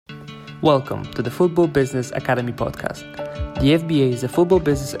Welcome to the Football Business Academy podcast. The FBA is a football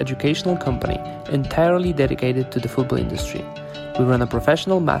business educational company entirely dedicated to the football industry. We run a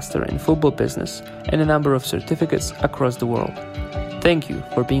professional master in football business and a number of certificates across the world. Thank you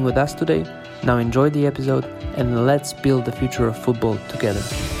for being with us today. Now enjoy the episode and let's build the future of football together.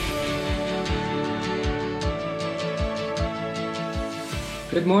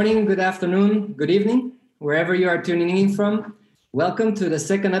 Good morning, good afternoon, good evening, wherever you are tuning in from. Welcome to the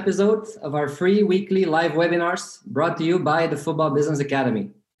second episode of our free weekly live webinars brought to you by the Football Business Academy.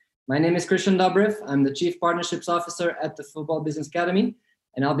 My name is Christian Dobrev. I'm the Chief Partnerships Officer at the Football Business Academy,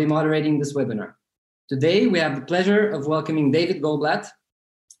 and I'll be moderating this webinar. Today, we have the pleasure of welcoming David Goldblatt,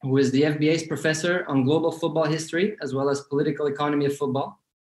 who is the FBA's professor on global football history, as well as political economy of football.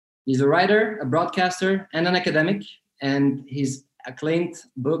 He's a writer, a broadcaster, and an academic, and his acclaimed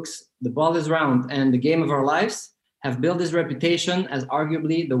books, The Ball is Round and The Game of Our Lives, have built his reputation as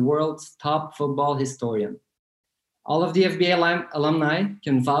arguably the world's top football historian. All of the FBA alumni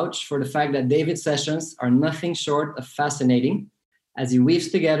can vouch for the fact that David's sessions are nothing short of fascinating as he weaves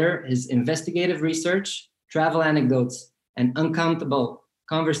together his investigative research, travel anecdotes, and uncountable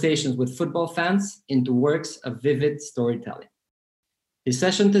conversations with football fans into works of vivid storytelling. His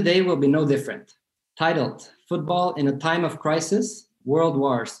session today will be no different. Titled, Football in a Time of Crisis, World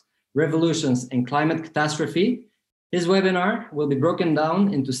Wars, Revolutions, and Climate Catastrophe, his webinar will be broken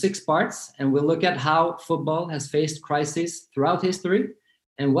down into 6 parts and we'll look at how football has faced crises throughout history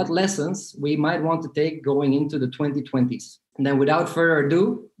and what lessons we might want to take going into the 2020s. And then without further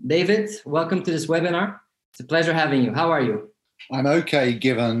ado, David, welcome to this webinar. It's a pleasure having you. How are you? I'm okay,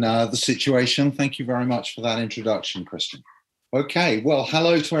 given the situation. Thank you very much for that introduction, Christian. Okay, well,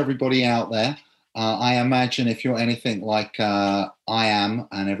 hello to everybody out there. I imagine if you're anything like I am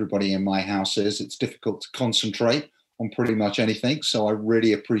and everybody in my house is, it's difficult to concentrate on pretty much anything. So I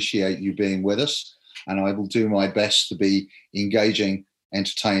really appreciate you being with us, and I will do my best to be engaging,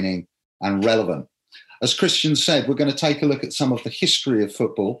 entertaining, and relevant. As Christian said, we're going to take a look at some of the history of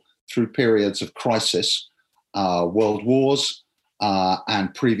football through periods of crisis, world wars,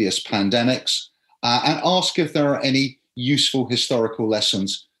 and previous pandemics, and ask if there are any useful historical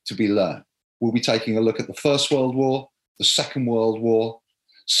lessons to be learned. We'll be taking a look at the First World War, the Second World War,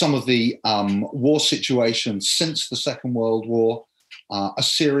 some of the war situations since the Second World War, a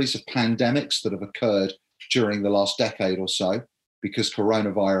series of pandemics that have occurred during the last decade or so, because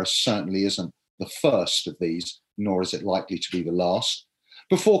coronavirus certainly isn't the first of these, nor is it likely to be the last,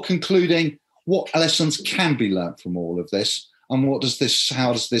 before concluding what lessons can be learnt from all of this, and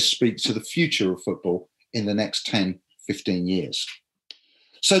how does this speak to the future of football in the next 10, 15 years.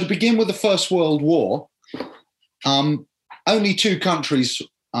 So to begin with the First World War, only 2 countries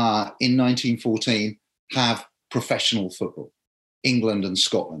in 1914 have professional football, England and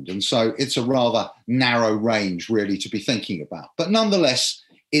Scotland. And so it's a rather narrow range really to be thinking about. But nonetheless,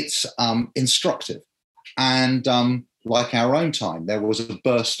 it's instructive. And like our own time, there was a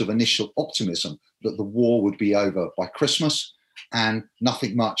burst of initial optimism that the war would be over by Christmas and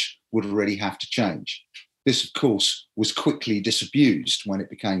nothing much would really have to change. This, of course, was quickly disabused when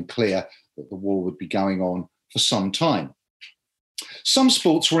it became clear that the war would be going on for some time. Some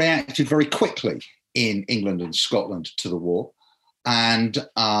sports reacted very quickly in England and Scotland to the war, and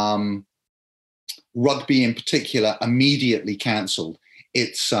rugby in particular immediately cancelled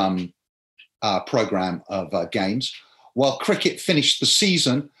its programme of games, while cricket finished the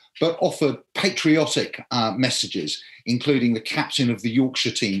season but offered patriotic messages, including the captain of the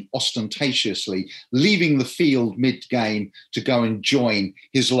Yorkshire team ostentatiously leaving the field mid-game to go and join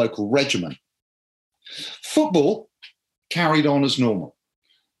his local regiment. Football carried on as normal,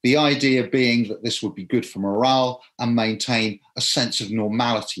 the idea being that this would be good for morale and maintain a sense of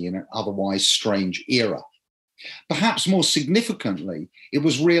normality in an otherwise strange era. Perhaps more significantly, it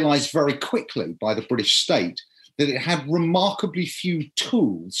was realised very quickly by the British state that it had remarkably few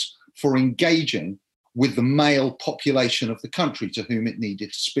tools for engaging with the male population of the country to whom it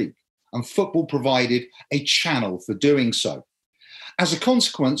needed to speak, and football provided a channel for doing so. As a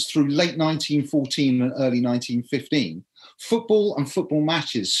consequence, through late 1914 and early 1915, football and football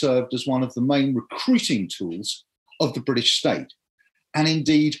matches served as one of the main recruiting tools of the British state. And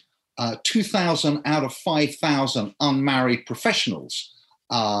indeed, 2,000 out of 5,000 unmarried professionals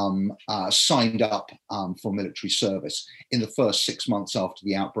signed up for military service in the first 6 months after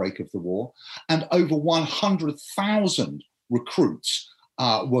the outbreak of the war. And over 100,000 recruits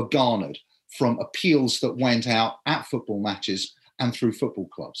were garnered from appeals that went out at football matches and through football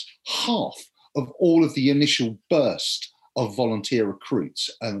clubs. Half of all of the initial burst of volunteer recruits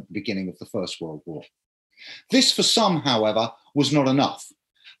at the beginning of the First World War. This, for some, however, was not enough.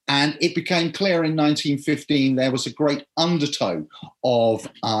 And it became clear in 1915 there was a great undertow of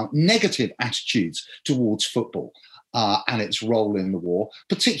negative attitudes towards football and its role in the war,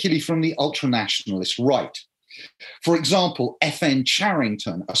 particularly from the ultranationalist right. For example, F.N.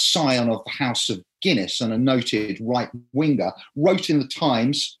 Charrington, a scion of the House of Guinness and a noted right-winger, wrote in the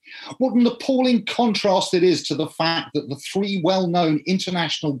Times, "What an appalling contrast it is to the fact that the three well-known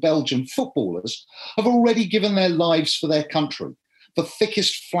international Belgian footballers have already given their lives for their country. The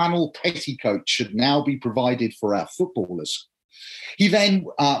thickest flannel petticoat should now be provided for our footballers." He then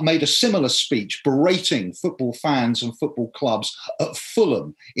made a similar speech berating football fans and football clubs at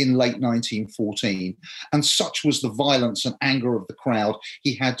Fulham in late 1914. And such was the violence and anger of the crowd,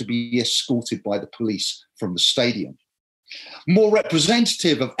 he had to be escorted by the police from the stadium. More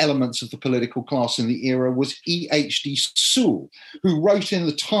representative of elements of the political class in the era was E.H.D. Sewell, who wrote in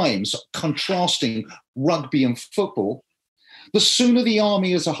the Times, contrasting rugby and football, "The sooner the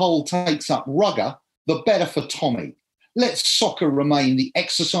army as a whole takes up rugger, the better for Tommy. Let soccer remain the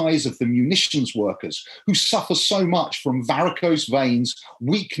exercise of the munitions workers who suffer so much from varicose veins,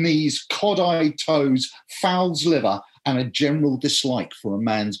 weak knees, cod-eyed toes, fowl's liver, and a general dislike for a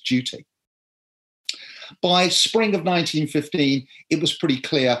man's duty." By spring of 1915, it was pretty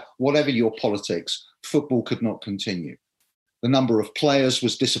clear, whatever your politics, football could not continue. The number of players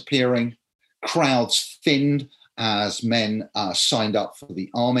was disappearing, crowds thinned as men signed up for the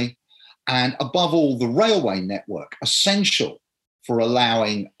army, and above all, the railway network, essential for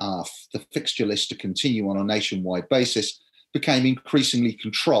allowing the fixture list to continue on a nationwide basis, became increasingly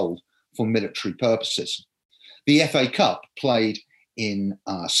controlled for military purposes. The FA Cup, played in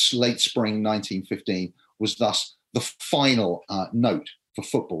late spring 1915, was thus the final note for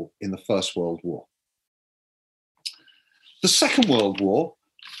football in the First World War. The Second World War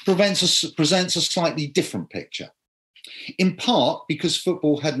presents a slightly different picture, in part because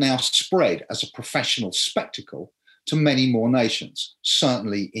football had now spread as a professional spectacle to many more nations,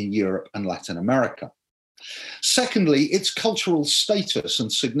 certainly in Europe and Latin America. Secondly, its cultural status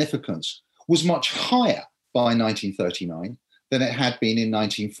and significance was much higher by 1939 than it had been in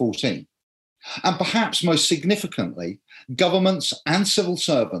 1914. And perhaps most significantly, governments and civil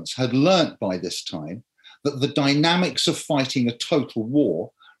servants had learnt by this time that the dynamics of fighting a total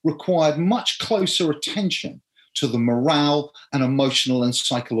war required much closer attention to the morale and emotional and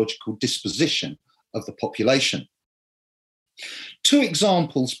psychological disposition of the population. Two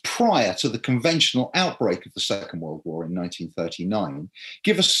examples prior to the conventional outbreak of the Second World War in 1939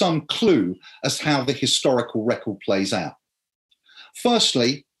 give us some clue as to how the historical record plays out.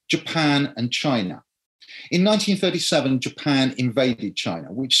 Firstly, Japan and China. In 1937, Japan invaded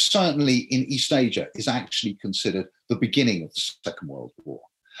China, which certainly in East Asia is actually considered the beginning of the Second World War.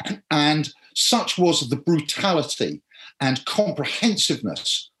 And such was the brutality and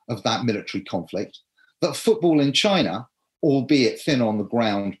comprehensiveness of that military conflict that football in China, albeit thin on the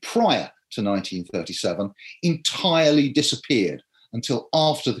ground prior to 1937, entirely disappeared until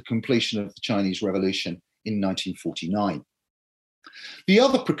after the completion of the Chinese Revolution in 1949. The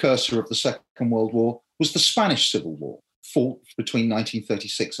other precursor of the Second World War was the Spanish Civil War, fought between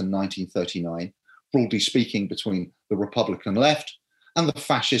 1936 and 1939, broadly speaking, between the Republican left and the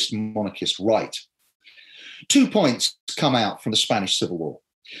fascist monarchist right. 2 points come out from the Spanish Civil War.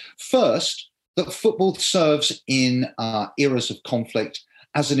 First, that football serves in eras of conflict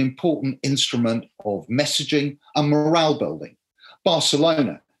as an important instrument of messaging and morale building.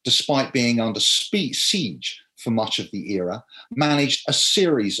 Barcelona, despite being under siege for much of the era, managed a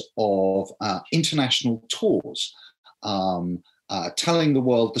series of international tours telling the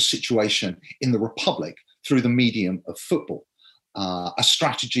world the situation in the Republic through the medium of football. A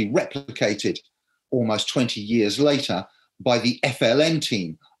strategy replicated almost 20 years later by the FLN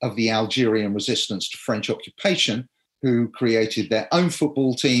team of the Algerian resistance to French occupation, who created their own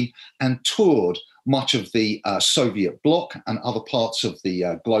football team and toured much of the Soviet bloc and other parts of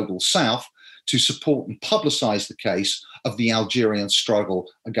the global south to support and publicize the case of the Algerian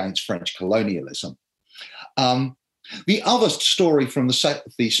struggle against French colonialism. The other story from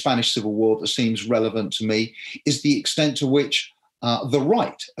the Spanish Civil War that seems relevant to me is the extent to which the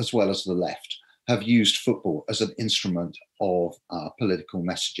right, as well as the left, have used football as an instrument of political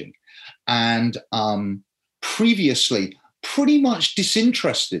messaging. And previously, pretty much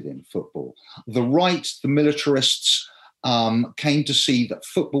disinterested in football, the right, the militarists, came to see that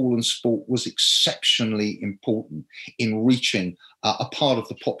football and sport was exceptionally important in reaching a part of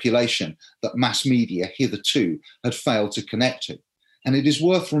the population that mass media hitherto had failed to connect to. And it is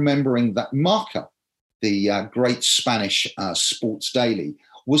worth remembering that Marca, the great Spanish sports daily,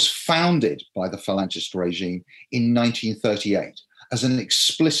 was founded by the Falangist regime in 1938 as an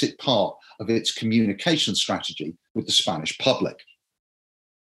explicit part of its communication strategy with the Spanish public.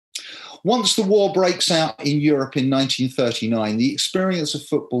 Once the war breaks out in Europe in 1939, the experience of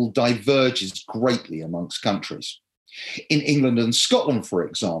football diverges greatly amongst countries. In England and Scotland, for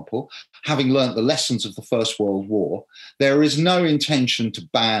example, having learnt the lessons of the First World War, there is no intention to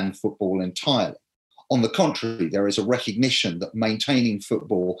ban football entirely. On the contrary, there is a recognition that maintaining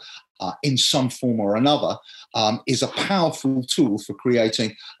football in some form or another is a powerful tool for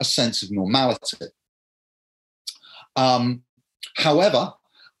creating a sense of normality. However,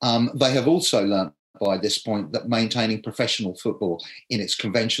 they have also learnt by this point that maintaining professional football in its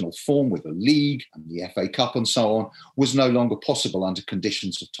conventional form with a league and the FA Cup and so on was no longer possible under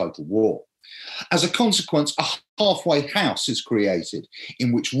conditions of total war. As a consequence, a halfway house is created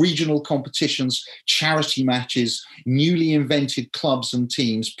in which regional competitions, charity matches, newly invented clubs and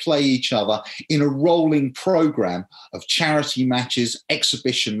teams play each other in a rolling programme of charity matches,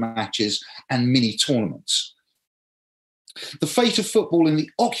 exhibition matches, and mini tournaments. The fate of football in the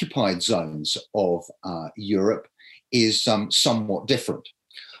occupied zones of Europe is somewhat different,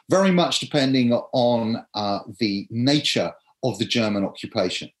 very much depending on the nature of the German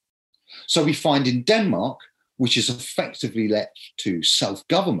occupation. So we find in Denmark, which is effectively left to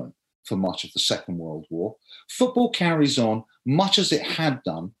self-government for much of the Second World War, football carries on much as it had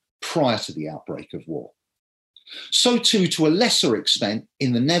done prior to the outbreak of war. So too, to a lesser extent,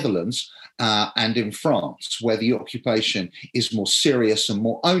 in the Netherlands and in France, where the occupation is more serious and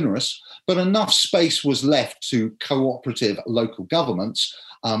more onerous, but enough space was left to cooperative local governments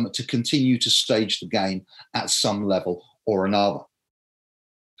to continue to stage the game at some level or another.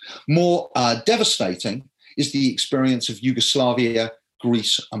 More devastating is the experience of Yugoslavia,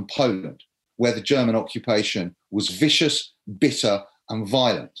 Greece, and Poland, where the German occupation was vicious, bitter, and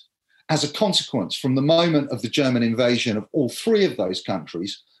violent. As a consequence, from the moment of the German invasion of all three of those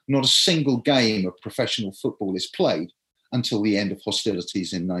countries, not a single game of professional football is played until the end of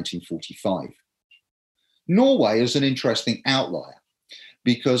hostilities in 1945. Norway is an interesting outlier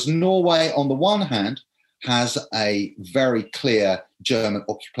because Norway, on the one hand, has a very clear German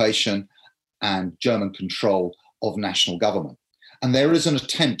occupation and German control of national government. And there is an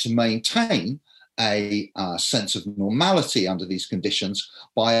attempt to maintain a sense of normality under these conditions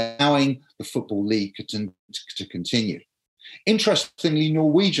by allowing the Football League to continue. Interestingly,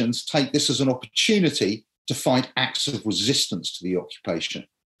 Norwegians take this as an opportunity to find acts of resistance to the occupation.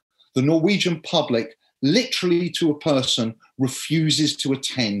 The Norwegian public, literally to a person, refuses to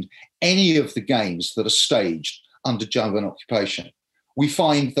attend any of the games that are staged under German occupation. We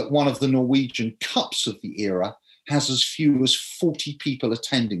find that one of the Norwegian Cups of the era has as few as 40 people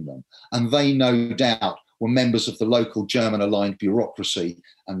attending them, and they no doubt were members of the local German-aligned bureaucracy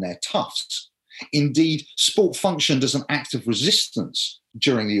and their toughs. Indeed, sport functioned as an act of resistance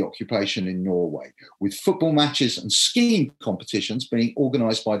during the occupation in Norway, with football matches and skiing competitions being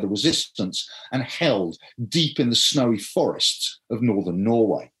organised by the resistance and held deep in the snowy forests of northern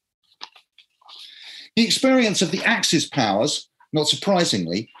Norway. The experience of the Axis powers, not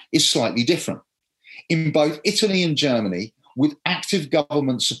surprisingly, is slightly different. In both Italy and Germany, with active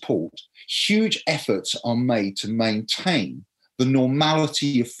government support, huge efforts are made to maintain the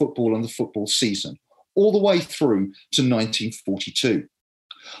normality of football and the football season, all the way through to 1942.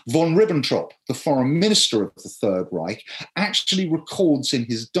 Von Ribbentrop, the foreign minister of the Third Reich, actually records in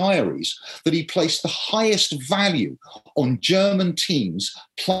his diaries that he placed the highest value on German teams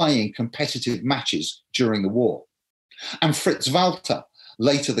playing competitive matches during the war. And Fritz Walter,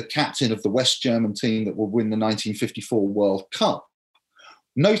 later the captain of the West German team that would win the 1954 World Cup,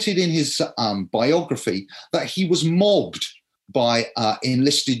 noted in his biography that he was mobbed by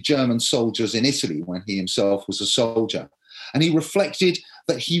enlisted German soldiers in Italy when he himself was a soldier. And he reflected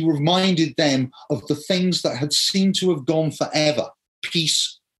that he reminded them of the things that had seemed to have gone forever: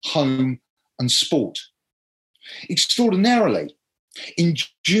 peace, home, and sport. Extraordinarily, in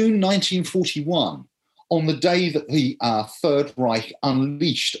June 1941, on the day that the Third Reich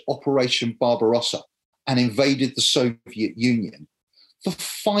unleashed Operation Barbarossa and invaded the Soviet Union, the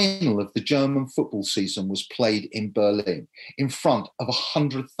final of the German football season was played in Berlin in front of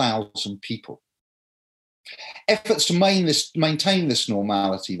 100,000 people. Efforts to maintain this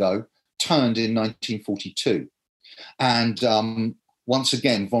normality, though, turned in 1942. And once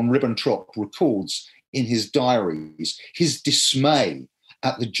again, von Ribbentrop records in his diaries his dismay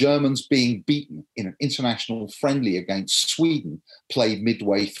at the Germans being beaten in an international friendly against Sweden played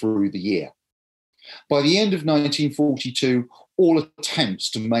midway through the year. By the end of 1942, all attempts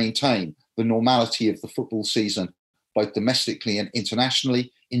to maintain the normality of the football season, both domestically and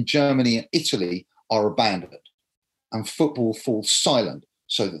internationally, in Germany and Italy, are abandoned. and football falls silent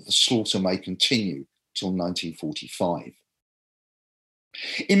so that the slaughter may continue till 1945.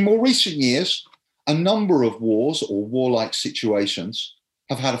 In more recent years, a number of wars or warlike situations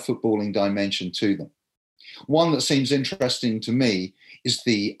have had a footballing dimension to them. One that seems interesting to me is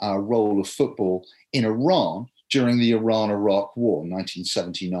the role of football in Iran during the Iran-Iraq War,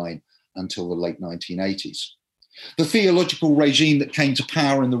 1979 until the late 1980s. The theological regime that came to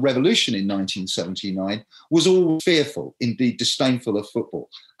power in the revolution in 1979 was always fearful, indeed disdainful of football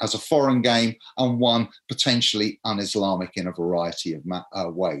as a foreign game and one potentially un-Islamic in a variety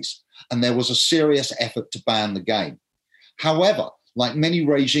of ways. And there was a serious effort to ban the game. However, like many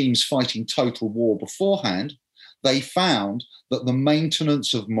regimes fighting total war beforehand, they found that the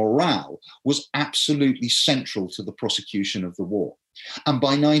maintenance of morale was absolutely central to the prosecution of the war. And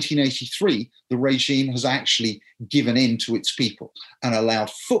by 1983, the regime has actually given in to its people and allowed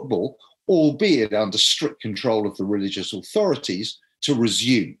football, albeit under strict control of the religious authorities, to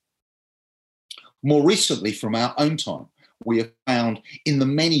resume. More recently, from our own time, we have found in the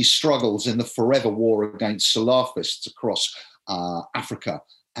many struggles in the forever war against Salafists across Africa,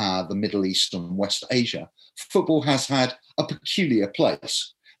 the Middle East and West Asia, football has had a peculiar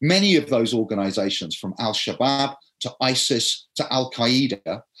place. Many of those organizations, from Al-Shabaab to ISIS to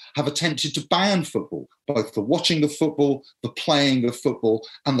Al-Qaeda, have attempted to ban football, both the watching of football, the playing of football,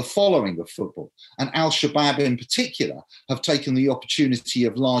 and the following of football. And Al-Shabaab in particular have taken the opportunity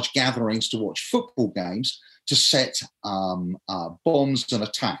of large gatherings to watch football games to set bombs and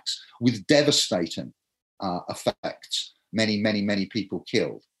attacks with devastating effects. Many people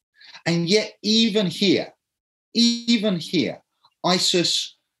killed. And yet even here,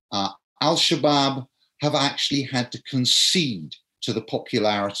 ISIS, Al-Shabaab have actually had to concede to the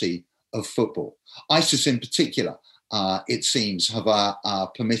popularity of football. ISIS in particular, it seems, have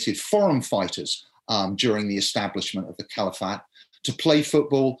permitted foreign fighters during the establishment of the caliphate to play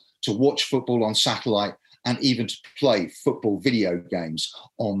football, to watch football on satellite, and even to play football video games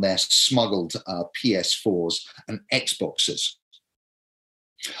on their smuggled PS4s and Xboxes.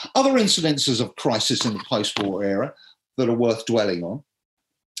 Other incidences of crisis in the post-war era that are worth dwelling on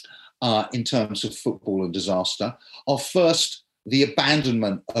in terms of football and disaster are first the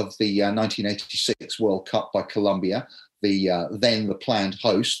abandonment of the 1986 World Cup by Colombia, then the planned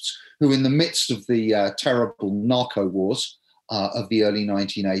hosts, who in the midst of the terrible narco wars of the early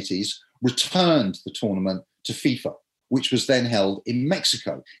 1980s returned the tournament to FIFA, which was then held in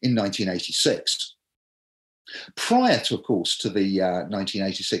Mexico in 1986. Prior to, of course, to the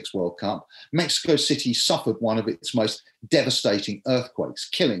 1986 World Cup, Mexico City suffered one of its most devastating earthquakes,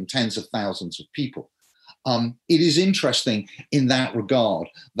 killing tens of thousands of people. It is interesting in that regard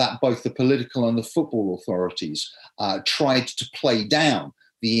that both the political and the football authorities tried to play down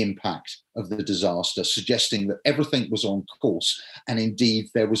the impact of the disaster, suggesting that everything was on course, and indeed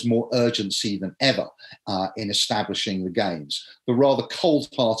there was more urgency than ever in establishing the games. The rather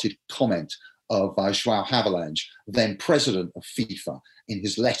cold-hearted comment of João Havelange, then president of FIFA, in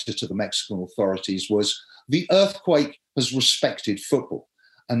his letter to the Mexican authorities was, "The earthquake has respected football,"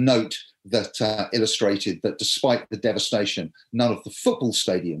 a note that illustrated that despite the devastation, none of the football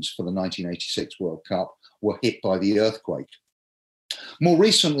stadiums for the 1986 World Cup were hit by the earthquake. More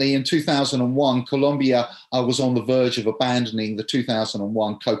recently, in 2001, Colombia was on the verge of abandoning the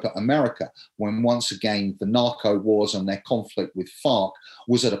 2001 Copa America, when once again the narco wars and their conflict with FARC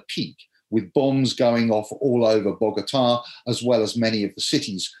was at a peak, with bombs going off all over Bogota, as well as many of the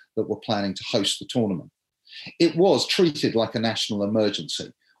cities that were planning to host the tournament. It was treated like a national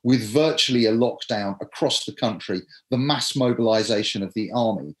emergency, with virtually a lockdown across the country, the mass mobilization of the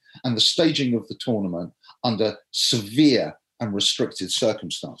army, and the staging of the tournament under severe and restricted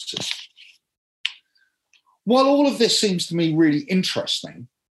circumstances. While all of this seems to me really interesting,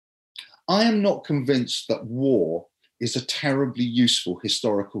 I am not convinced that war is a terribly useful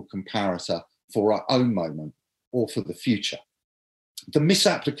historical comparator for our own moment or for the future. The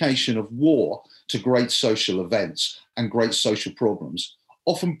misapplication of war to great social events and great social problems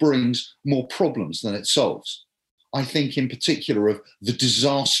often brings more problems than it solves. I think in particular of the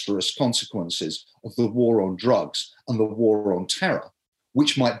disastrous consequences of the war on drugs and the war on terror,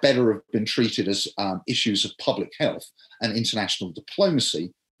 which might better have been treated as issues of public health and international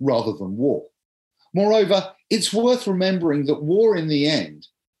diplomacy rather than war. Moreover, it's worth remembering that war in the end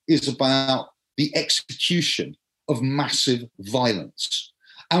is about the execution of massive violence.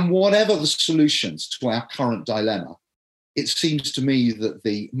 And whatever the solutions to our current dilemma, it seems to me that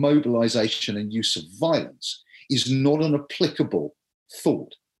the mobilization and use of violence is not an applicable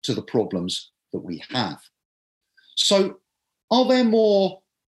thought to the problems that we have. So are there more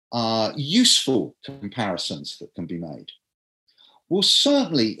useful comparisons that can be made? Well,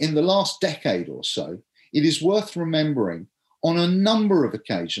 certainly in the last decade or so, it is worth remembering on a number of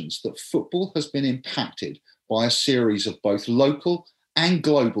occasions that football has been impacted by a series of both local and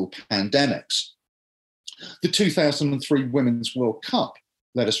global pandemics. The 2003 Women's World Cup,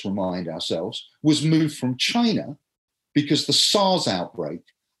 let us remind ourselves, was moved from China because the SARS outbreak,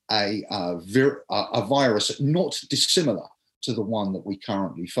 a virus not dissimilar to the one that we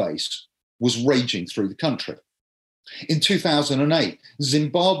currently face, was raging through the country. In 2008,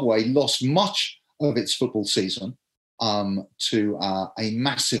 Zimbabwe lost much of its football season to a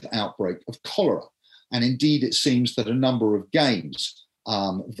massive outbreak of cholera. And indeed, it seems that a number of games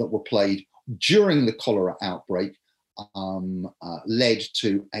that were played during the cholera outbreak led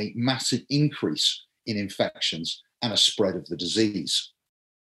to a massive increase in infections and a spread of the disease.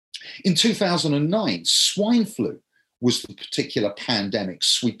 In 2009, swine flu was the particular pandemic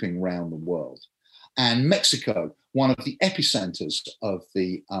sweeping around the world. And Mexico, one of the epicenters of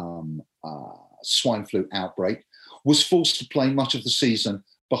the swine flu outbreak, was forced to play much of the season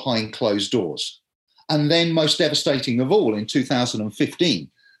behind closed doors. And then, most devastating of all, in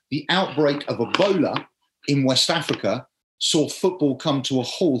 2015, the outbreak of Ebola in West Africa saw football come to a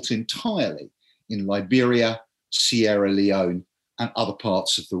halt entirely in Liberia, Sierra Leone, and other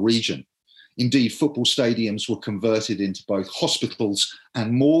parts of the region. Indeed, football stadiums were converted into both hospitals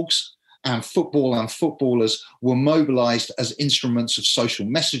and morgues, and football and footballers were mobilized as instruments of social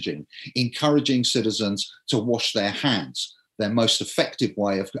messaging, encouraging citizens to wash their hands, their most effective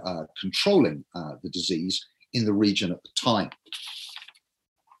way of controlling the disease in the region at the time.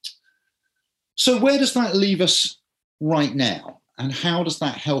 So where does that leave us right now? And how does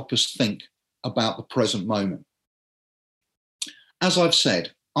that help us think about the present moment? As I've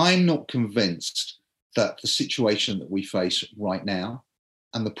said, I'm not convinced that the situation that we face right now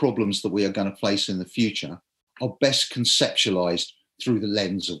and the problems that we are going to face in the future are best conceptualized through the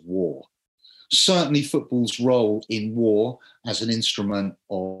lens of war. Certainly football's role in war as an instrument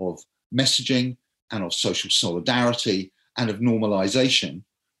of messaging and of social solidarity and of normalization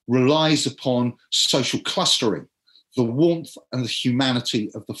relies upon social clustering, the warmth and the humanity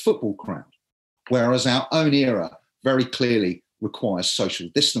of the football crowd, whereas our own era very clearly requires social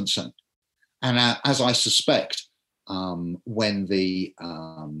distancing. And as I suspect, when the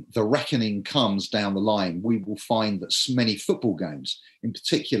reckoning comes down the line, we will find that many football games, in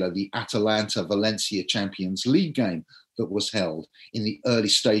particular the Atalanta-Valencia Champions League game that was held in the early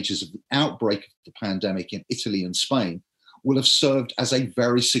stages of the outbreak of the pandemic in Italy and Spain, will have served as a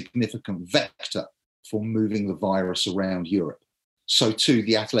very significant vector for moving the virus around Europe. So too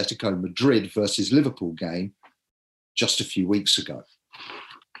the Atletico Madrid versus Liverpool game just a few weeks ago.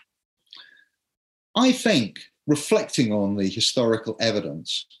 I think, reflecting on the historical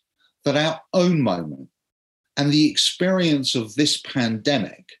evidence, that our own moment and the experience of this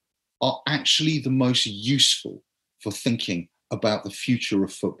pandemic are actually the most useful for thinking about the future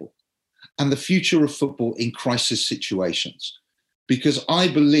of football and the future of football in crisis situations. Because I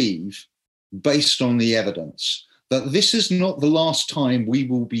believe, based on the evidence, that this is not the last time we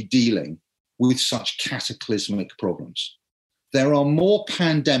will be dealing with such cataclysmic problems. There are more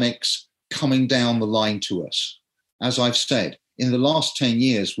pandemics coming down the line to us. As I've said, in the last 10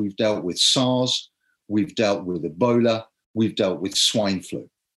 years, we've dealt with SARS, we've dealt with Ebola, we've dealt with swine flu.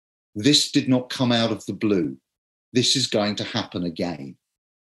 This did not come out of the blue. This is going to happen again.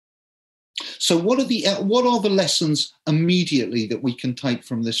 So what are the lessons immediately that we can take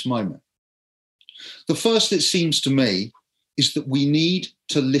from this moment? The first, it seems to me, is that we need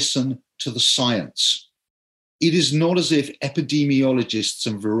to listen to the science. It is not as if epidemiologists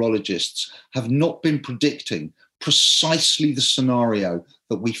and virologists have not been predicting precisely the scenario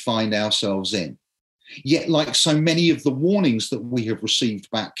that we find ourselves in. Yet, like so many of the warnings that we have received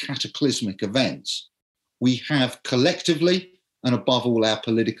about cataclysmic events, we have collectively, and above all our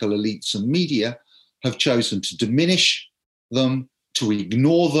political elites and media, have chosen to diminish them, to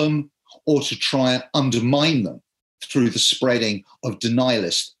ignore them, or to try and undermine them through the spreading of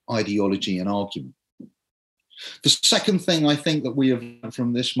denialist ideology and argument. The second thing I think that we have learned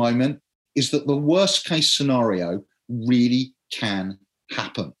from this moment is that the worst case scenario really can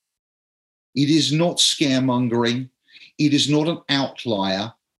happen. It is not scaremongering. It is not an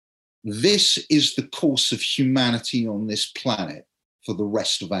outlier. This is the course of humanity on this planet for the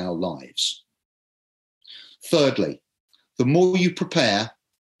rest of our lives. Thirdly, the more you prepare,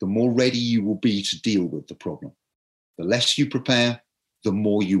 the more ready you will be to deal with the problem. The less you prepare, the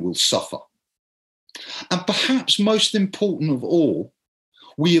more you will suffer. And perhaps most important of all,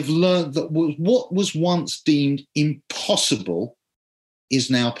 we have learned that what was once deemed impossible is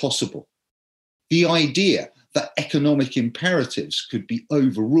now possible. The idea that economic imperatives could be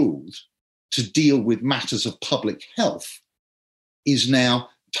overruled to deal with matters of public health is now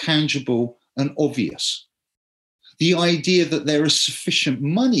tangible and obvious. The idea that there is sufficient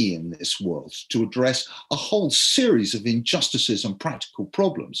money in this world to address a whole series of injustices and practical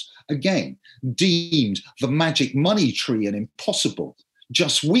problems, again, deemed the magic money tree and impossible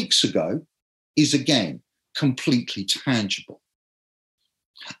just weeks ago, is again completely tangible.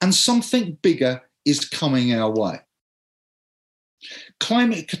 And something bigger is coming our way.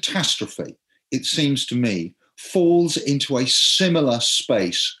 Climate catastrophe, it seems to me, falls into a similar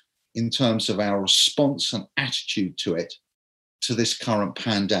space in terms of our response and attitude to it, to this current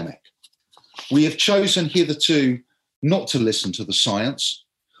pandemic. We have chosen hitherto not to listen to the science.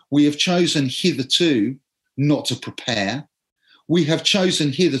 We have chosen hitherto not to prepare. We have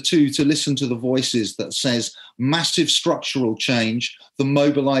chosen hitherto to listen to the voices that says massive structural change, the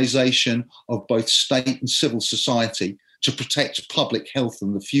mobilization of both state and civil society to protect public health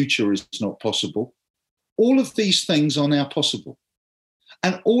in the future is not possible. All of these things are now possible.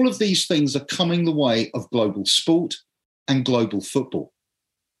 And all of these things are coming the way of global sport and global football.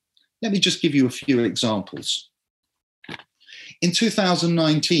 Let me just give you a few examples. In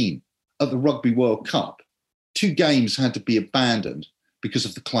 2019, at the Rugby World Cup, 2 games had to be abandoned because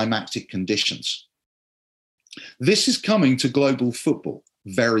of the climatic conditions. This is coming to global football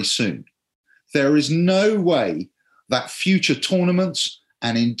very soon. There is no way that future tournaments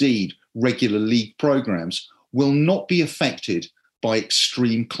and indeed regular league programs will not be affected by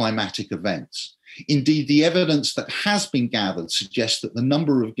extreme climatic events. Indeed, the evidence that has been gathered suggests that the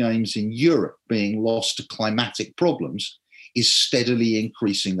number of games in Europe being lost to climatic problems is steadily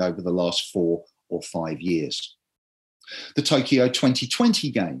increasing over the last 4 or 5 years. The Tokyo 2020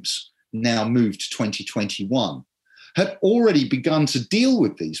 Games, now moved to 2021, had already begun to deal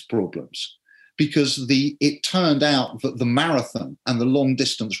with these problems because it turned out that the marathon and the long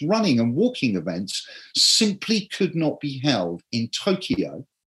distance running and walking events simply could not be held in Tokyo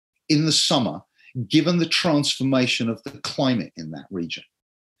in the summer, given the transformation of the climate in that region.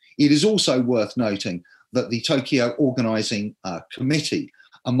 It is also worth noting that the Tokyo Organising Committee,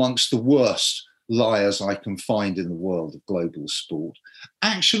 amongst the worst liars I can find in the world of global sport,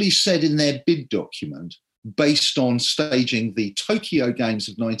 actually said in their bid document, based on staging the Tokyo Games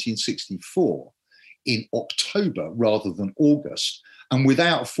of 1964 in October rather than August, and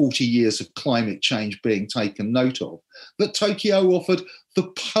without 40 years of climate change being taken note of, that Tokyo offered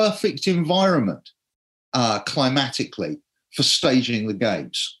the perfect environment climatically for staging the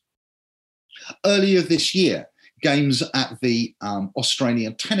Games. Earlier this year, games at the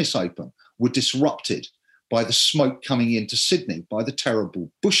Australian Tennis Open were disrupted by the smoke coming into Sydney by the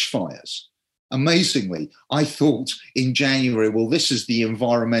terrible bushfires. Amazingly, I thought in January, well, this is the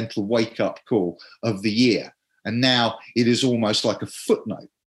environmental wake-up call of the year. And now it is almost like a footnote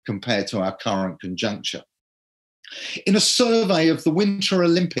compared to our current conjuncture. In a survey of the Winter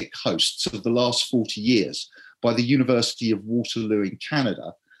Olympic hosts of the last 40 years by the University of Waterloo in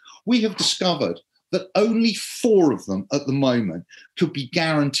Canada, we have discovered that only 4 of them at the moment could be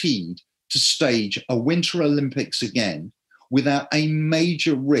guaranteed to stage a Winter Olympics again without a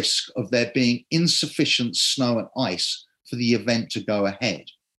major risk of there being insufficient snow and ice for the event to go ahead.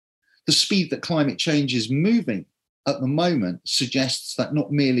 The speed that climate change is moving at the moment suggests that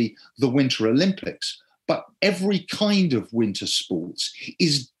not merely the Winter Olympics, but every kind of winter sports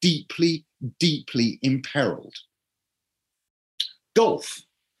is deeply, deeply imperiled. Golf,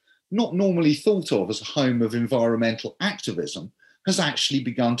 not normally thought of as a home of environmental activism, has actually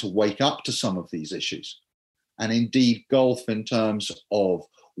begun to wake up to some of these issues. And indeed, golf in terms of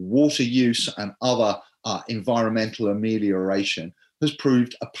water use and other environmental amelioration has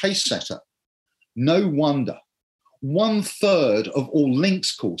proved a pace setter. No wonder 1/3 of all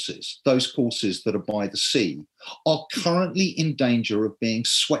links courses, those courses that are by the sea, are currently in danger of being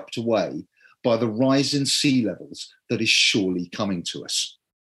swept away by the rise in sea levels that is surely coming to us.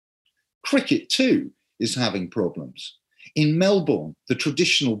 Cricket, too, is having problems. In Melbourne, the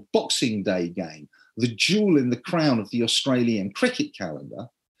traditional Boxing Day game, the jewel in the crown of the Australian cricket calendar,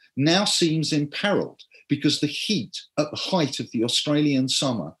 now seems imperiled because the heat at the height of the Australian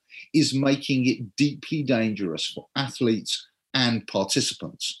summer is making it deeply dangerous for athletes and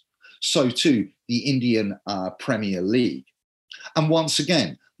participants. So too, the Indian Premier League. And once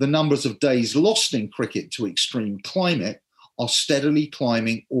again, the numbers of days lost in cricket to extreme climate are steadily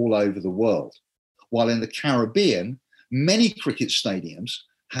climbing all over the world. While in the Caribbean, many cricket stadiums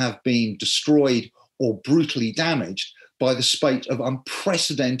have been destroyed or brutally damaged by the spate of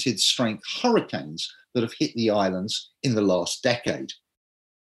unprecedented strength hurricanes that have hit the islands in the last decade.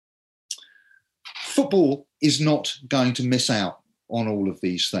 Football is not going to miss out on all of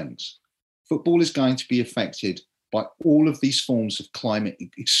these things. Football is going to be affected by all of these forms of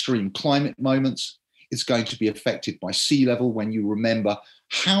extreme climate moments. It's going to be affected by sea level when you remember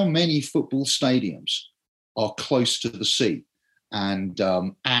how many football stadiums are close to the sea and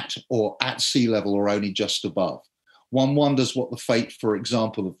at sea level or only just above. One wonders what the fate, for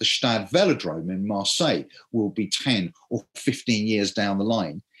example, of the Stade Velodrome in Marseille will be 10 or 15 years down the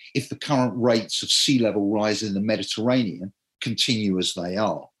line if the current rates of sea level rise in the Mediterranean continue as they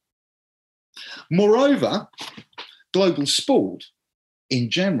are. Moreover, global sport in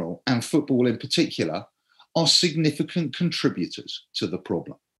general and football in particular are significant contributors to the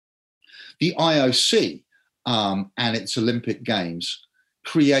problem. The IOC and its Olympic Games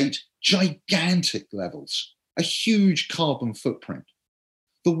create gigantic levels, a huge carbon footprint.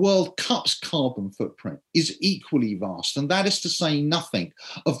 The World Cup's carbon footprint is equally vast, and that is to say nothing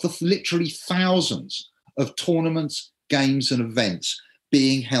of the literally thousands of tournaments, games, and events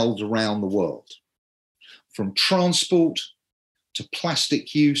being held around the world. From transport to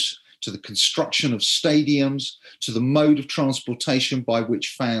plastic use, to the construction of stadiums, to the mode of transportation by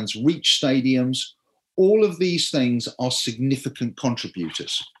which fans reach stadiums, all of these things are significant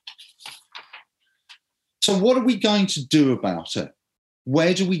contributors. So what are we going to do about it?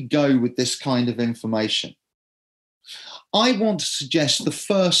 Where do we go with this kind of information? I want to suggest the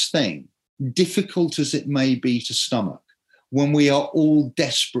first thing, difficult as it may be to stomach, when we are all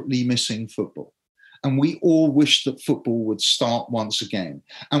desperately missing football, and we all wish that football would start once again,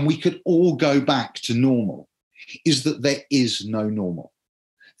 and we could all go back to normal, is that there is no normal.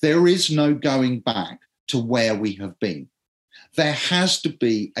 There is no going back to where we have been. There has to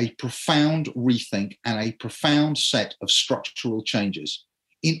be a profound rethink and a profound set of structural changes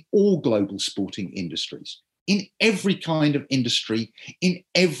in all global sporting industries, in every kind of industry, in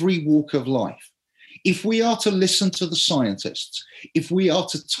every walk of life. If we are to listen to the scientists, if we are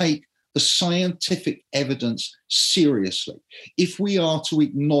to take the scientific evidence seriously, if we are to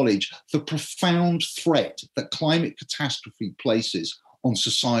acknowledge the profound threat that climate catastrophe places on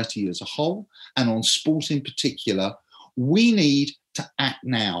society as a whole and on sport in particular, we need to act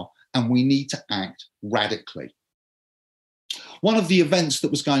now, and we need to act radically. One of the events that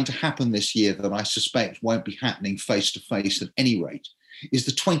was going to happen this year that I suspect won't be happening face-to-face at any rate is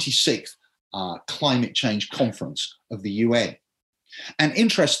the 26th Climate Change Conference of the UN. And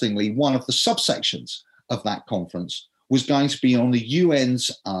interestingly, one of the subsections of that conference was going to be on the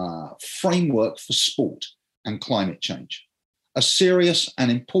UN's framework for sport and climate change, a serious and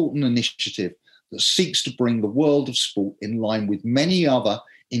important initiative that seeks to bring the world of sport in line with many other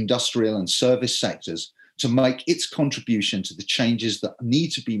industrial and service sectors to make its contribution to the changes that need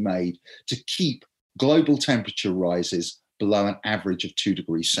to be made to keep global temperature rises below an average of 2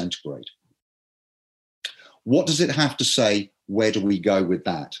 degrees centigrade. What does it have to say? Where do we go with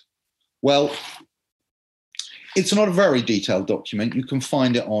that? Well, it's not a very detailed document. You can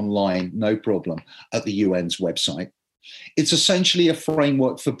find it online, no problem, at the UN's website. It's essentially a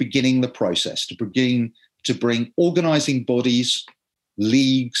framework for beginning the process, to bring organising bodies,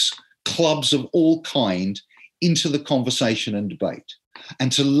 leagues, clubs of all kind into the conversation and debate,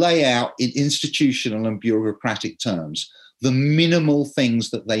 and to lay out in institutional and bureaucratic terms the minimal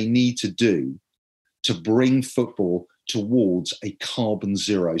things that they need to do to bring football towards a carbon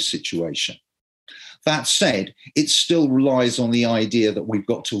zero situation. That said, it still relies on the idea that we've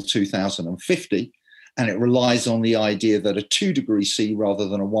got till 2050, and it relies on the idea that a 2 degree C rather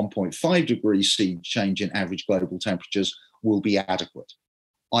than a 1.5 degree C change in average global temperatures will be adequate.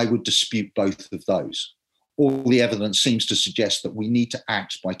 I would dispute both of those. All the evidence seems to suggest that we need to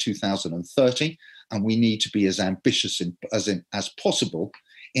act by 2030, and we need to be as ambitious as possible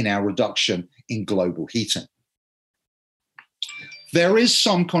in our reduction in global heating. There is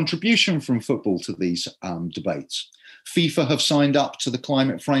some contribution from football to these debates. FIFA have signed up to the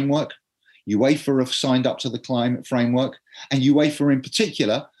climate framework. UEFA have signed up to the climate framework. And UEFA in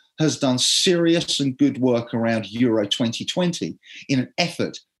particular has done serious and good work around Euro 2020 in an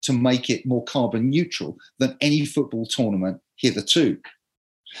effort to make it more carbon neutral than any football tournament hitherto.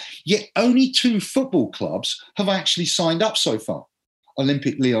 Yet only 2 football clubs have actually signed up so far,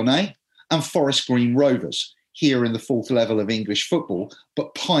 Olympique Lyonnais and Forest Green Rovers, here in the 4th level of English football,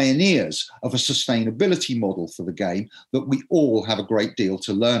 but pioneers of a sustainability model for the game that we all have a great deal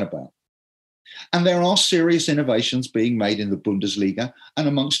to learn about. And there are serious innovations being made in the Bundesliga and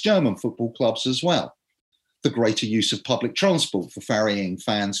amongst German football clubs as well. The greater use of public transport for ferrying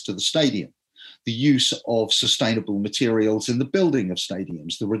fans to the stadium, the use of sustainable materials in the building of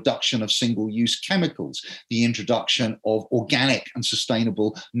stadiums, the reduction of single-use chemicals, the introduction of organic and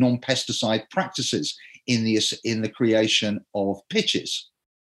sustainable non-pesticide practices in the creation of pitches.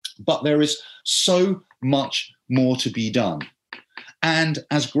 But there is so much more to be done. And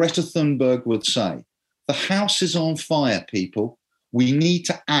as Greta Thunberg would say, the house is on fire, people. We need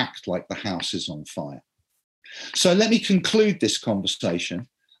to act like the house is on fire. So let me conclude this conversation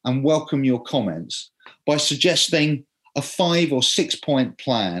and welcome your comments by suggesting a 5 or 6 point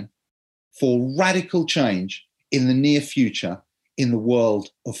plan for radical change in the near future in the world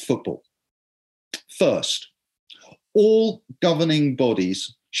of football. First, all governing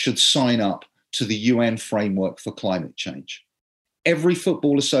bodies should sign up to the UN framework for climate change. Every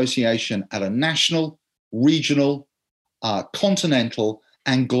football association at a national, regional, continental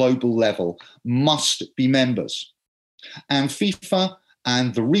and global level must be members. And FIFA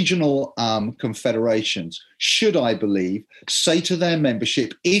and the regional confederations should, I believe, say to their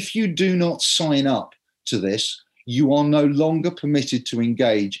membership, if you do not sign up to this, you are no longer permitted to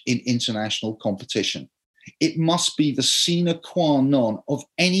engage in international competition. It must be the sine qua non of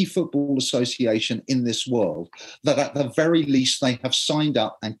any football association in this world that at the very least they have signed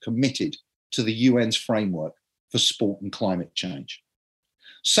up and committed to the UN's framework for sport and climate change.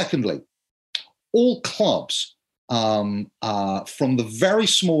 Secondly, all clubs, from the very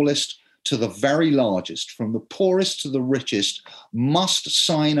smallest to the very largest, from the poorest to the richest, must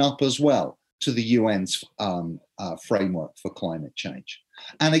sign up as well to the UN's framework for climate change.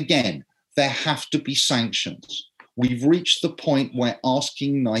 And again, there have to be sanctions. We've reached the point where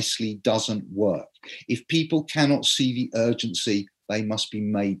asking nicely doesn't work. If people cannot see the urgency, they must be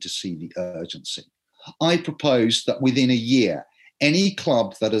made to see the urgency. I propose that within a year, any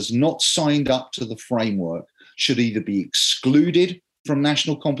club that has not signed up to the framework should either be excluded from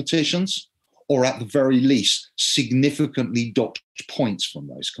national competitions or at the very least significantly docked points from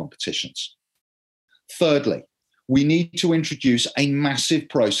those competitions. Thirdly, we need to introduce a massive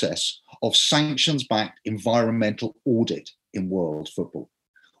process of sanctions-backed environmental audit in world football.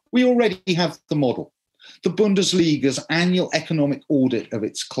 We already have the model. The Bundesliga's annual economic audit of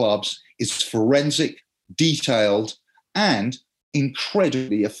its clubs is forensic, detailed, and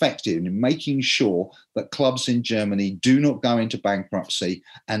incredibly effective in making sure that clubs in Germany do not go into bankruptcy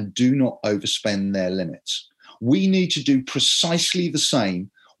and do not overspend their limits. We need to do precisely the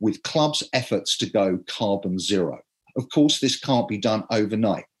same with clubs' efforts to go carbon zero. Of course, this can't be done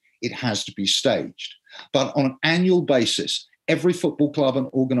overnight. It has to be staged. But on an annual basis, every football club and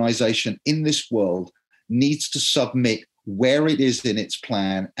organisation in this world needs to submit where it is in its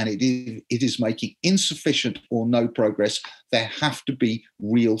plan, and it is making insufficient or no progress. There have to be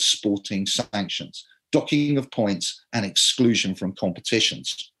real sporting sanctions, docking of points and exclusion from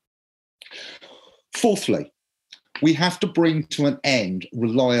competitions. Fourthly, we have to bring to an end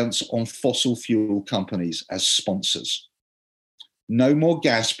reliance on fossil fuel companies as sponsors. No more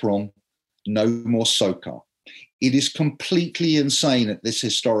Gazprom, no more SOCAR. It is completely insane at this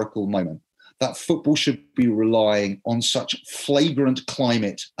historical moment that football should be relying on such flagrant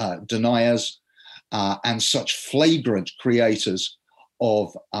climate deniers and such flagrant creators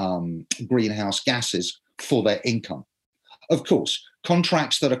of greenhouse gases for their income. Of course,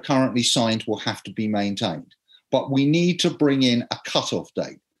 contracts that are currently signed will have to be maintained, but we need to bring in a cutoff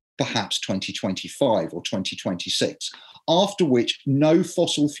date, perhaps 2025 or 2026, after which no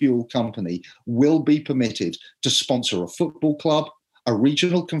fossil fuel company will be permitted to sponsor a football club, a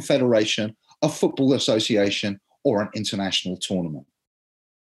regional confederation, a football association, or an international tournament.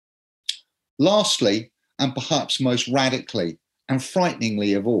 Lastly, and perhaps most radically and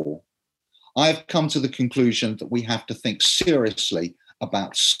frighteningly of all, I have come to the conclusion that we have to think seriously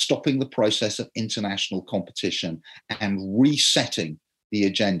about stopping the process of international competition and resetting the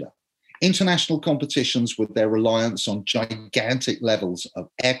agenda. International competitions, with their reliance on gigantic levels of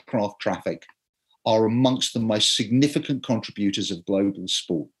aircraft traffic, are amongst the most significant contributors of global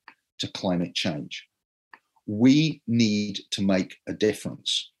sport to climate change. We need to make a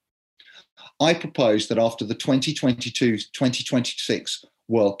difference. I propose that after the 2022-2026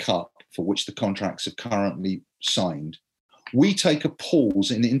 World Cup, for which the contracts are currently signed, we take a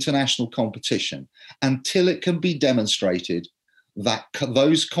pause in international competition until it can be demonstrated that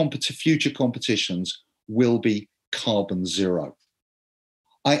those future competitions will be carbon zero.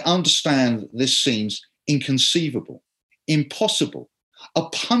 I understand that this seems inconceivable, impossible, a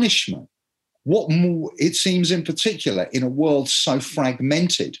punishment. What more, it seems in particular, in a world so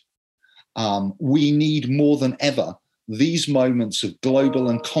fragmented, we need more than ever these moments of global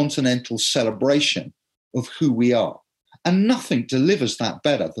and continental celebration of who we are. And nothing delivers that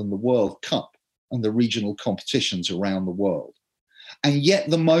better than the World Cup. and the regional competitions around the world. And yet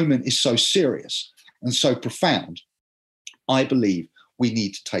the moment is so serious and so profound, I believe we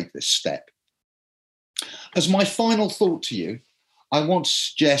need to take this step. As my final thought to you, I want to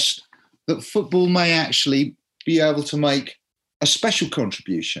suggest that football may actually be able to make a special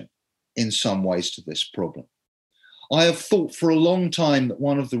contribution in some ways to this problem. I have thought for a long time that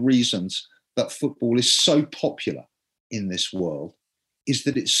one of the reasons that football is so popular in this world is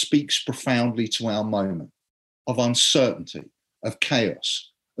that it speaks profoundly to our moment of uncertainty, of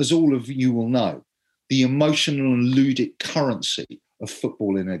chaos. As all of you will know, the emotional and ludic currency of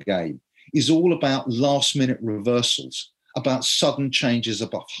football in a game is all about last-minute reversals, about sudden changes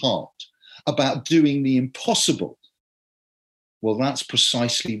of heart, about doing the impossible. Well, that's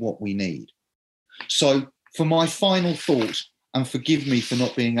precisely what we need. So for my final thought, and forgive me for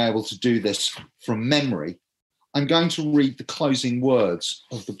not being able to do this from memory, I'm going to read the closing words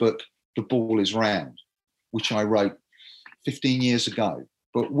of the book, The Ball is Round, which I wrote 15 years ago,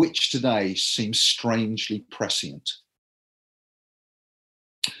 but which today seems strangely prescient.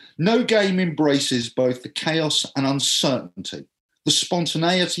 No game embraces both the chaos and uncertainty, the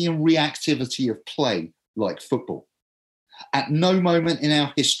spontaneity and reactivity of play like football. At no moment in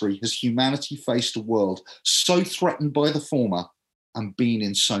our history has humanity faced a world so threatened by the former and been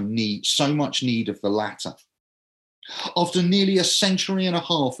in so much need of the latter. After nearly a century and a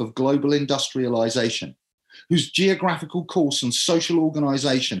half of global industrialization, whose geographical course and social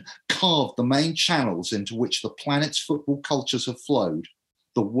organization carved the main channels into which the planet's football cultures have flowed,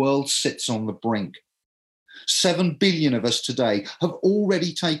 the world sits on the brink. 7 billion of us today have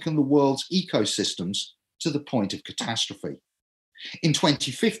already taken the world's ecosystems to the point of catastrophe. In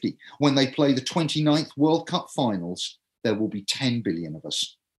 2050, when they play the 29th World Cup finals, there will be 10 billion of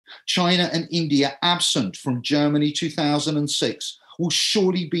us. China and India, absent from Germany 2006, will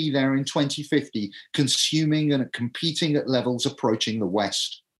surely be there in 2050, consuming and competing at levels approaching the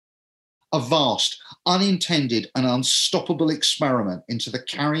West. A vast, unintended and unstoppable experiment into the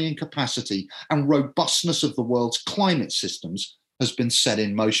carrying capacity and robustness of the world's climate systems has been set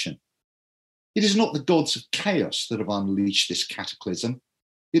in motion. It is not the gods of chaos that have unleashed this cataclysm.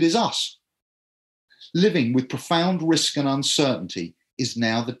 It is us. Living with profound risk and uncertainty is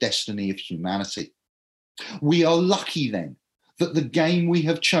now the destiny of humanity. We are lucky then that the game we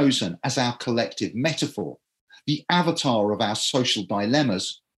have chosen as our collective metaphor, the avatar of our social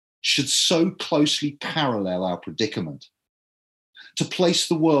dilemmas, should so closely parallel our predicament. To place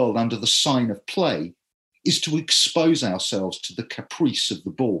the world under the sign of play is to expose ourselves to the caprice of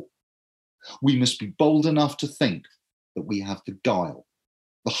the ball. We must be bold enough to think that we have the guile,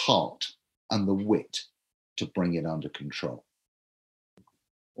 the heart, and the wit to bring it under control.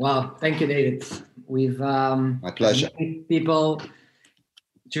 Wow, thank you, David. We've My pleasure. People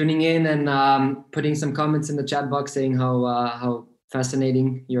tuning in and putting some comments in the chat box saying how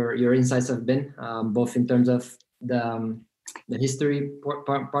fascinating your insights have been, both in terms of the history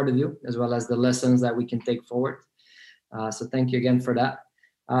part of you, as well as the lessons that we can take forward. So thank you again for that.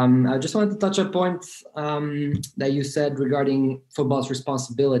 I just wanted to touch a point that you said regarding football's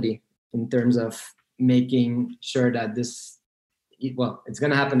responsibility in terms of making sure that this, well, it's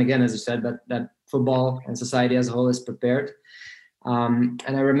going to happen again, as you said, but that football and society as a whole is prepared. And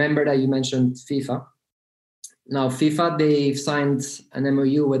I remember that you mentioned FIFA. Now, FIFA, they've signed an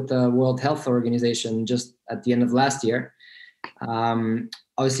MOU with the World Health Organization just at the end of last year.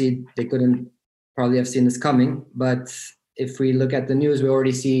 Obviously, they couldn't probably have seen this coming, but if we look at the news, we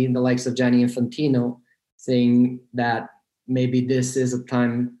already see the likes of Gianni Infantino saying that maybe this is a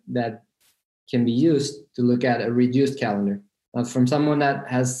time that can be used to look at a reduced calendar. From someone that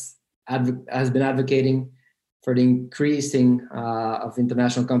has been advocating for the increasing of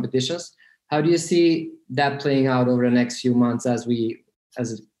international competitions, how do you see that playing out over the next few months as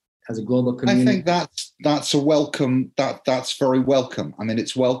a global community? I think that's a welcome. That's very welcome. I mean,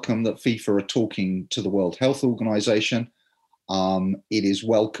 it's welcome that FIFA are talking to the World Health Organization. It is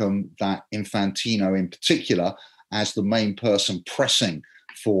welcome that Infantino, in particular, as the main person pressing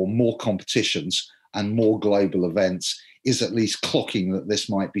for more competitions and more global events, is at least clocking that this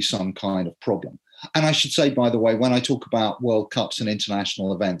might be some kind of problem. And I should say, by the way, when I talk about World Cups and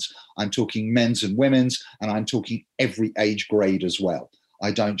international events, I'm talking men's and women's, and I'm talking every age grade as well.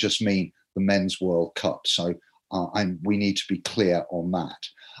 I don't just mean the men's World Cup. So we need to be clear on that.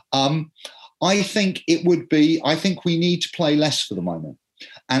 I think we need to play less for the moment.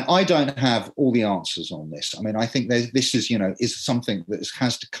 And I don't have all the answers on this. I mean, I think this is something that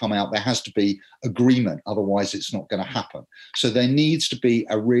has to come out. There has to be agreement. Otherwise, it's not going to happen. So there needs to be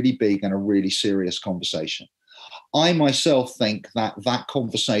a really big and a really serious conversation. I myself think that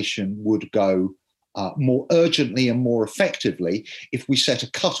conversation would go more urgently and more effectively if we set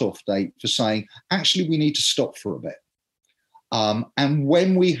a cut-off date for saying, actually, we need to stop for a bit. And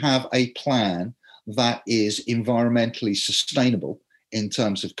when we have a plan that is environmentally sustainable in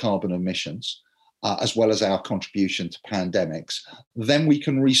terms of carbon emissions, as well as our contribution to pandemics, then we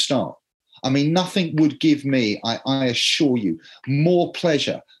can restart. I mean, nothing would give me, I assure you, more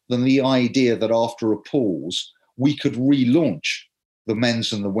pleasure than the idea that after a pause, we could relaunch the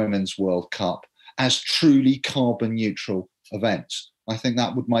men's and the women's World Cup as truly carbon neutral events. I think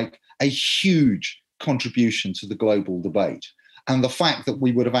that would make a huge contribution to the global debate. And the fact that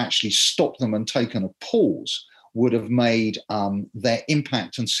we would have actually stopped them and taken a pause would have made their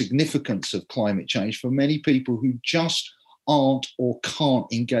impact and significance of climate change for many people who just aren't or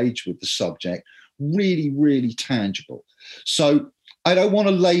can't engage with the subject really, really tangible. So I don't want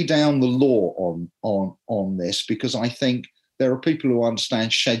to lay down the law on this, because I think there are people who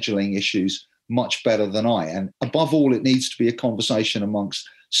understand scheduling issues much better than I. And above all, it needs to be a conversation amongst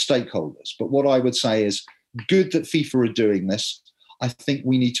stakeholders. But what I would say is good that FIFA are doing this. I think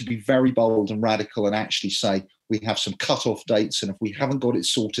we need to be very bold and radical and actually say we have some cut-off dates, and if we haven't got it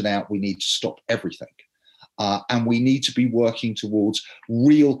sorted out, we need to stop everything. And we need to be working towards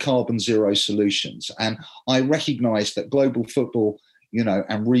real carbon zero solutions. And I recognise that global football,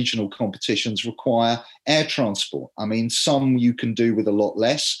 and regional competitions require air transport. I mean, some you can do with a lot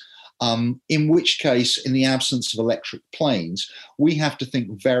less. In which case, in the absence of electric planes, we have to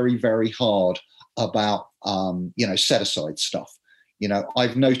think very, very hard about, set-aside stuff.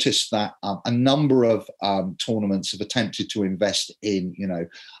 I've noticed that a number of tournaments have attempted to invest in,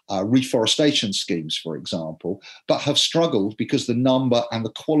 reforestation schemes, for example, but have struggled because the number and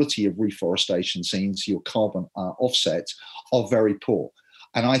the quality of reforestation schemes, your carbon offsets, are very poor.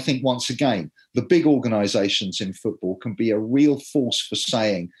 And I think, once again, the big organisations in football can be a real force for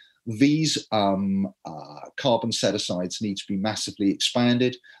saying, these carbon set-asides need to be massively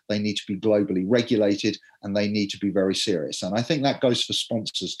expanded, they need to be globally regulated, and they need to be very serious. And I think that goes for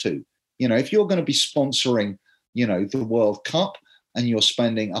sponsors too. If you're going to be sponsoring, the World Cup and you're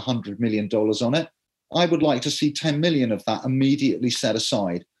spending $100 million on it, I would like to see 10 million of that immediately set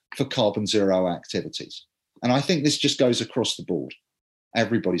aside for carbon zero activities. And I think this just goes across the board.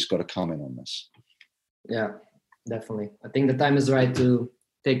 Everybody's got to come in on this. Yeah, definitely. I think the time is right to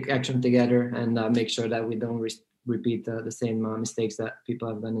take action together and make sure that we don't repeat the same mistakes that people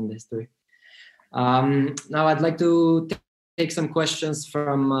have done in history. Now I'd like to take some questions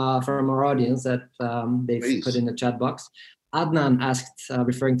from our audience that they've put in the chat box. Adnan asked,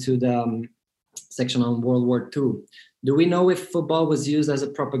 referring to the section on World War II, do we know if football was used as a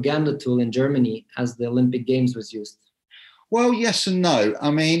propaganda tool in Germany as the Olympic Games was used? Well, yes and no.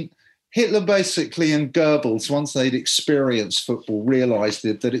 I mean, Hitler basically and Goebbels, once they'd experienced football, realised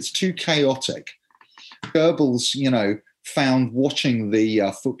that it's too chaotic. Goebbels, found watching the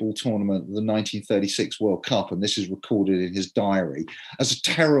football tournament, the 1936 World Cup, and this is recorded in his diary, as a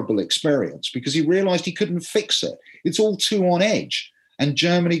terrible experience because he realised he couldn't fix it. It's all too on edge. And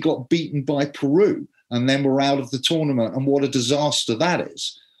Germany got beaten by Peru and then were out of the tournament, and what a disaster that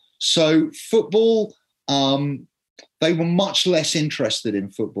is. So football, they were much less interested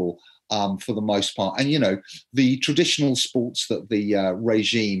in football for the most part. And, the traditional sports that the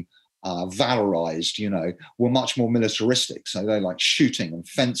regime valorized, were much more militaristic. So they like shooting and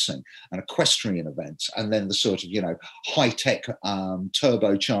fencing and equestrian events, and then the sort of, high-tech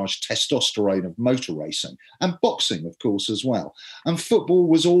turbocharged testosterone of motor racing and boxing, of course, as well. And football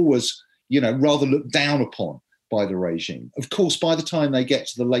was always, rather looked down upon by the regime. Of course, by the time they get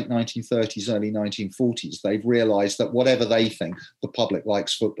to the late 1930s, early 1940s, they've realized that whatever they think, the public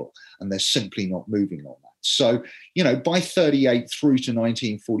likes football, and they're simply not moving on that. So, by 38 through to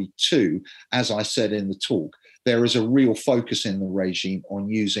 1942, as I said in the talk, there is a real focus in the regime on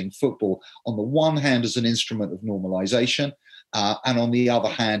using football, on the one hand, as an instrument of normalization, and on the other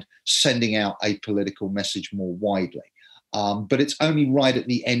hand, sending out a political message more widely. But it's only right at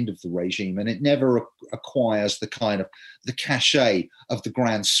the end of the regime, and it never acquires the kind of the cachet of the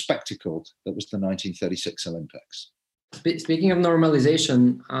grand spectacle that was the 1936 Olympics. Speaking of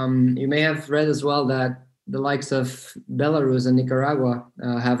normalization, you may have read as well that the likes of Belarus and Nicaragua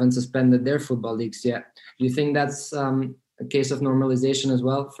haven't suspended their football leagues yet. Do you think that's a case of normalization as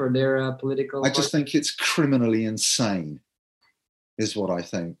well for their political? I just think it's criminally insane, is what I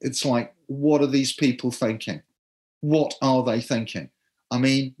think. It's like, what are these people thinking? What are they thinking? I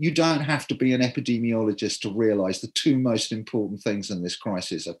mean, you don't have to be an epidemiologist to realize the two most important things in this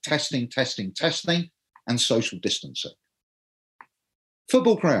crisis are testing, and social distancing.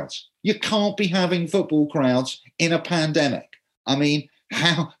 Football crowds. You can't be having football crowds in a pandemic. I mean,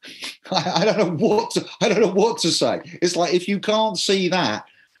 how I don't know what to say. It's like, if you can't see that,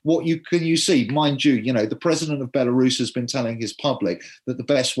 what can you see? Mind you, the president of Belarus has been telling his public that the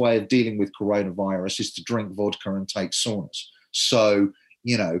best way of dealing with coronavirus is to drink vodka and take saunas. So,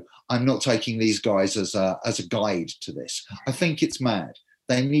 I'm not taking these guys as a guide to this. I think it's mad.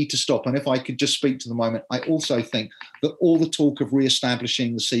 They need to stop. And if I could just speak to the moment, I also think that all the talk of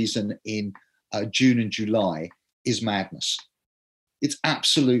re-establishing the season in June and July is madness. It's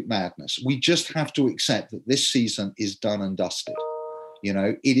absolute madness. We just have to accept that this season is done and dusted.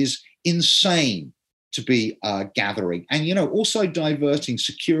 It is insane to be gathering and, also diverting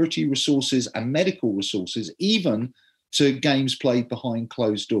security resources and medical resources, even to games played behind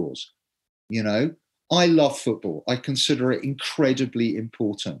closed doors. I love football. I consider it incredibly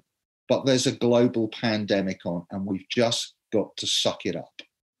important, but there's a global pandemic on and we've just got to suck it up.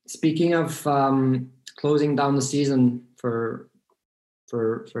 Speaking of closing down the season for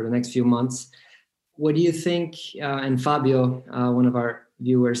the next few months, what do you think, and Fabio, one of our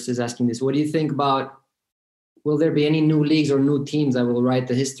viewers, is asking this, what do you think about, will there be any new leagues or new teams that will write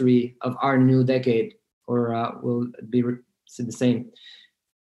the history of our new decade, or will it be the same?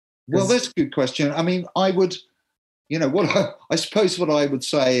 Well, that's a good question. I mean, I would, I suppose what I would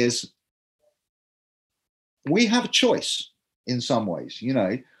say is we have a choice in some ways.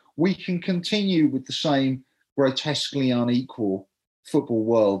 We can continue with the same grotesquely unequal football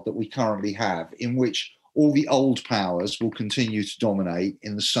world that we currently have, in which all the old powers will continue to dominate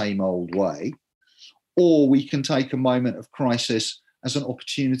in the same old way, or we can take a moment of crisis as an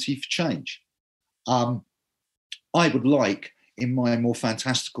opportunity for change. I would like, in my more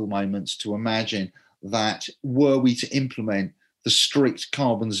fantastical moments, to imagine that were we to implement the strict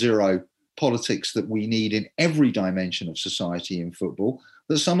carbon zero politics that we need in every dimension of society in football,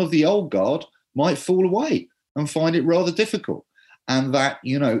 that some of the old guard might fall away and find it rather difficult. And that,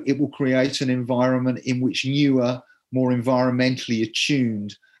 it will create an environment in which newer, more environmentally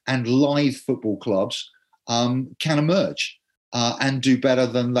attuned and live football clubs can emerge and do better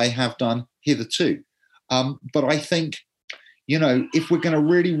than they have done hitherto. But I think, if we're going to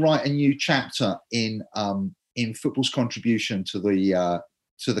really write a new chapter in football's contribution to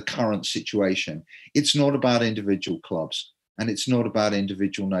the current situation, it's not about individual clubs. And it's not about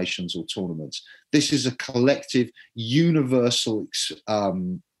individual nations or tournaments. This is a collective, universal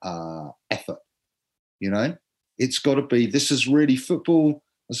effort. It's got to be, this is really football,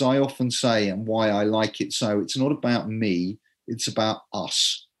 as I often say, and why I like it so. It's not about me, it's about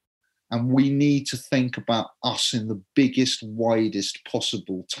us. And we need to think about us in the biggest, widest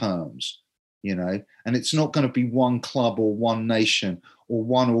possible terms, and it's not going to be one club or one nation or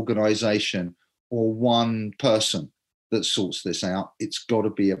one organization or one person that sorts this out. It's got to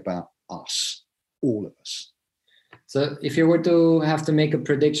be about us, all of us. So if you were to have to make a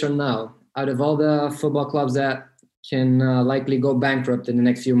prediction now, out of all the football clubs that can likely go bankrupt in the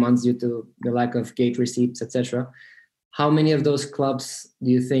next few months due to the lack of gate receipts, etc., how many of those clubs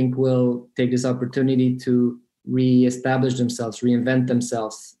do you think will take this opportunity to re-establish themselves, reinvent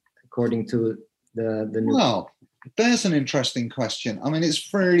themselves according to the new? Well, there's an interesting question. I mean,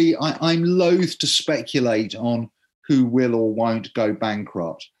 it's really, I'm loath to speculate on who will or won't go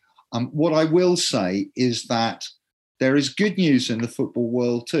bankrupt. What I will say is that there is good news in the football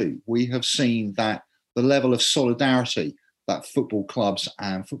world too. We have seen that the level of solidarity that football clubs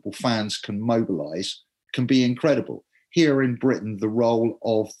and football fans can mobilise can be incredible. Here in Britain, the role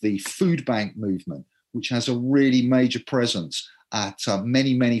of the food bank movement, which has a really major presence at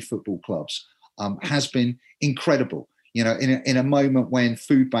many, many football clubs, has been incredible. In a moment when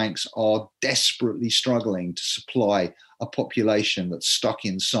food banks are desperately struggling to supply a population that's stuck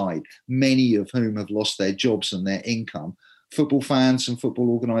inside, many of whom have lost their jobs and their income, football fans and football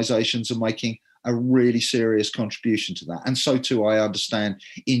organisations are making a really serious contribution to that. And so too, I understand,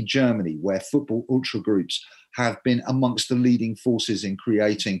 in Germany, where football ultra groups have been amongst the leading forces in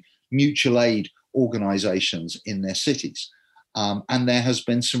creating mutual aid organisations in their cities. And there has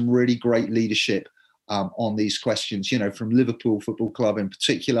been some really great leadership on these questions, from Liverpool Football Club in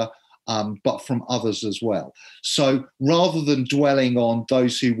particular, but from others as well. So rather than dwelling on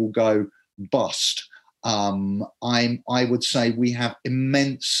those who will go bust, I would say we have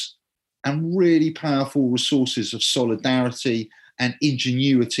immense and really powerful resources of solidarity and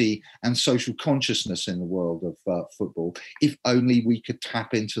ingenuity and social consciousness in the world of football, if only we could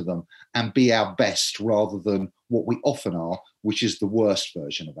tap into them and be our best rather than what we often are, which is the worst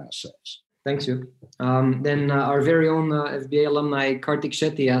version of ourselves. Thanks, you. Then our very own FBA alumni, Kartik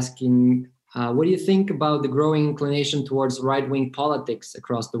Shetty, asking, what do you think about the growing inclination towards right-wing politics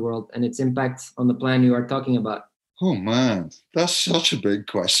across the world and its impact on the plan you are talking about? Oh, man, that's such a big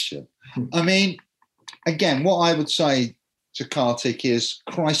question. I mean, again, what I would say to Kartik is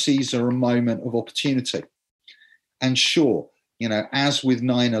crises are a moment of opportunity. And sure, as with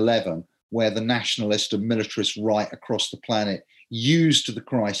 9/11, where the nationalist and militarist right across the planet used the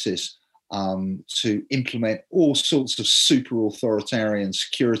crisis to implement all sorts of super authoritarian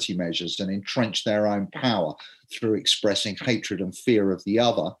security measures and entrench their own power through expressing hatred and fear of the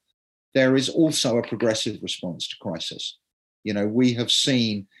other, there is also a progressive response to crisis. We have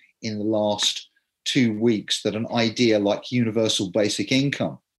seen in the last 2 weeks that an idea like universal basic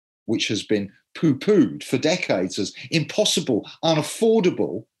income, which has been poo-pooed for decades as impossible,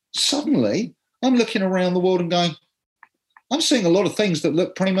 unaffordable, suddenly I'm looking around the world and going, I'm seeing a lot of things that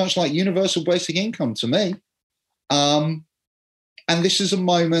look pretty much like universal basic income to me. And this is a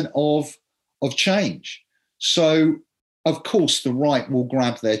moment of change. So, of course, the right will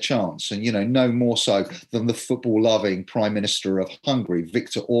grab their chance, and, no more so than the football-loving Prime Minister of Hungary,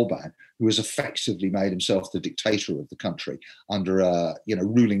 Viktor Orban, who has effectively made himself the dictator of the country under,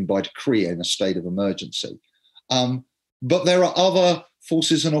 ruling by decree in a state of emergency. But there are other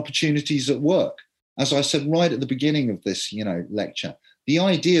forces and opportunities at work. As I said right at the beginning of this, lecture, the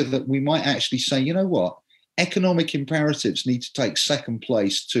idea that we might actually say, you know what, economic imperatives need to take second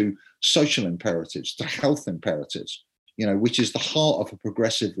place to social imperatives, to health imperatives, which is the heart of a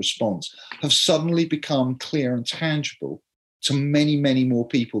progressive response, have suddenly become clear and tangible to many, many more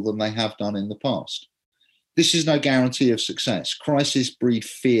people than they have done in the past. This is no guarantee of success. Crises breed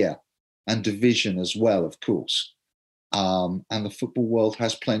fear and division as well, of course. And the football world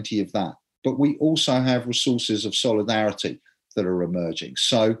has plenty of that. But we also have resources of solidarity that are emerging.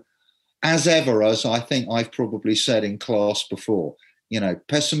 So, as ever, as I think I've probably said in class before,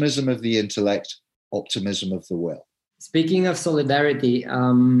 pessimism of the intellect, optimism of the will. Speaking of solidarity,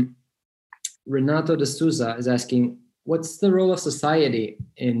 Renato de Souza is asking, what's the role of society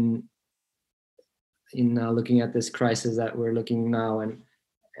in looking at this crisis that we're looking now,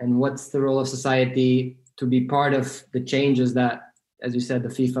 and what's the role of society to be part of the changes that, as you said, the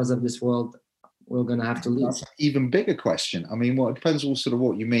FIFAs of this world we're going to have to lead? That's an even bigger question. I mean, it depends on sort of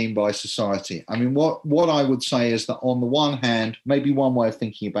what you mean by society. I mean, what I would say is that on the one hand, maybe one way of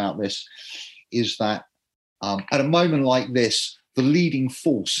thinking about this is that at a moment like this, the leading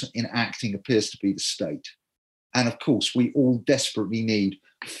force in acting appears to be the state. And of course, we all desperately need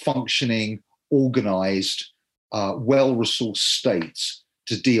functioning, organized, well-resourced states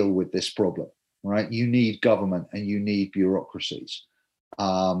to deal with this problem, right? You need government and you need bureaucracies.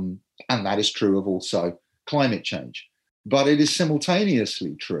 And that is true of also climate change. But it is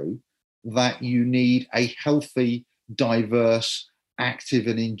simultaneously true that you need a healthy, diverse, active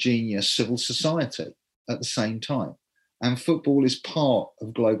and ingenious civil society at the same time. And football is part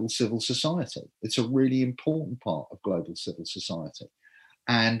of global civil society. It's a really important part of global civil society.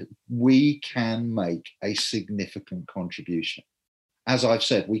 And we can make a significant contribution. As I've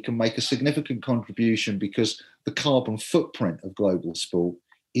said, we can make a significant contribution because the carbon footprint of global sport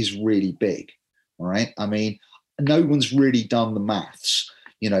is really big, all right? I mean, no one's really done the maths,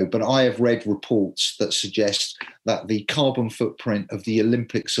 but I have read reports that suggest that the carbon footprint of the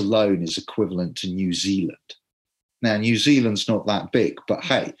Olympics alone is equivalent to New Zealand. Now, New Zealand's not that big, but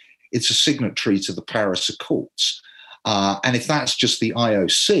hey, it's a signatory to the Paris Accords. And if that's just the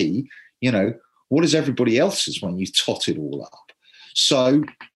IOC, what is everybody else's when you tot it all up? So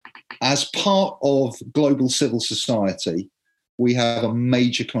as part of global civil society, we have a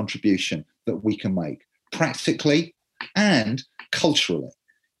major contribution that we can make practically and culturally.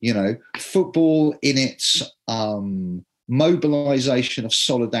 Football in its mobilization of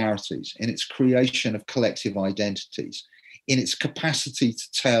solidarities, in its creation of collective identities, in its capacity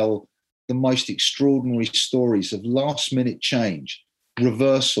to tell the most extraordinary stories of last-minute change,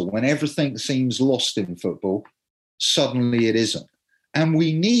 reversal, when everything seems lost in football, suddenly it isn't. And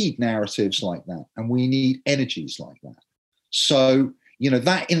we need narratives like that, and we need energies like that. So,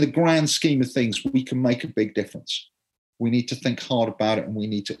 that in the grand scheme of things, we can make a big difference. We need to think hard about it and we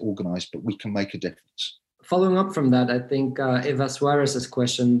need to organize, but we can make a difference. Following up from that, I think Eva Suarez's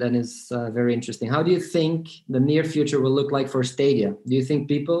question then is very interesting. How do you think the near future will look like for stadia? Do you think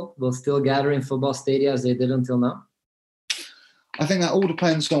people will still gather in football stadia as they did until now? I think that all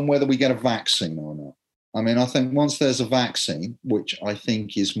depends on whether we get a vaccine or not. I mean, I think once there's a vaccine, which I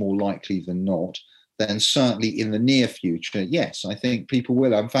think is more likely than not, then certainly in the near future, yes, I think people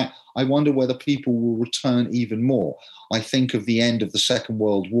will. In fact, I wonder whether people will return even more. I think of the end of the Second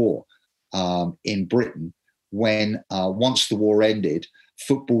World War in Britain, when once the war ended,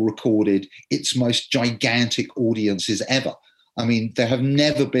 football recorded its most gigantic audiences ever. I mean, there have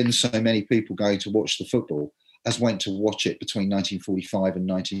never been so many people going to watch the football as went to watch it between 1945 and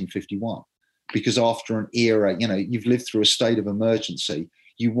 1951. Because after an era, you've lived through a state of emergency,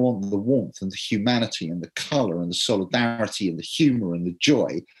 you want the warmth and the humanity and the colour and the solidarity and the humour and the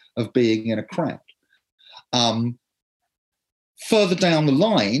joy of being in a crowd. Further down the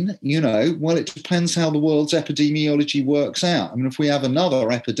line, well, it depends how the world's epidemiology works out. I mean, if we have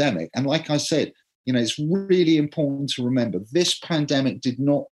another epidemic, and like I said, it's really important to remember this pandemic did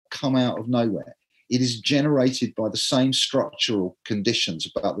not come out of nowhere. It is generated by the same structural conditions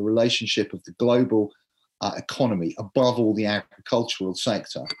about the relationship of the global economy, above all the agricultural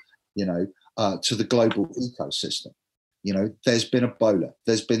sector, to the global ecosystem. There's been Ebola,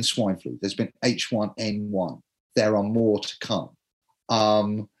 there's been swine flu, there's been H1N1. There are more to come.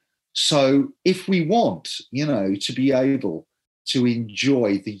 So if we want, to be able to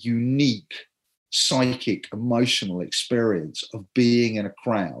enjoy the unique psychic, emotional experience of being in a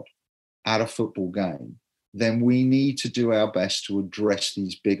crowd at a football game, then we need to do our best to address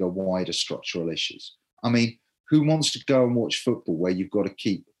these bigger, wider structural issues. I mean, who wants to go and watch football where you've got to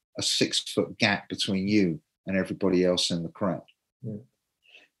keep a 6-foot gap between you and everybody else in the crowd? Yeah.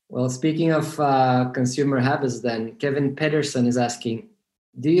 Well, speaking of consumer habits, then, Kevin Pedersen is asking,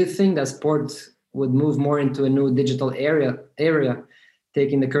 do you think that sports would move more into a new digital area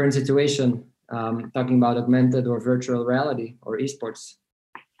taking the current situation, talking about augmented or virtual reality or esports?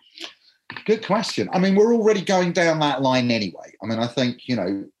 Good question. I mean, we're already going down that line anyway. I mean, I think,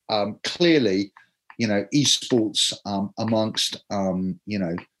 clearly, esports amongst, the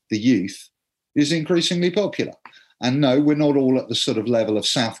youth is increasingly popular. And no, we're not all at the sort of level of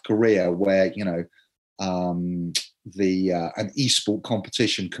South Korea where, an esport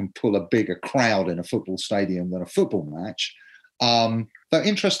competition can pull a bigger crowd in a football stadium than a football match. Though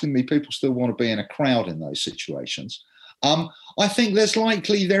interestingly, people still want to be in a crowd in those situations. I think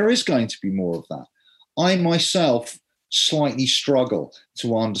there is going to be more of that. I myself slightly struggle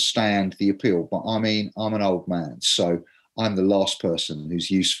to understand the appeal, but I mean, I'm an old man, so I'm the last person who's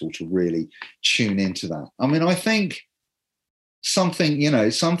useful to really tune into that. I mean, I think something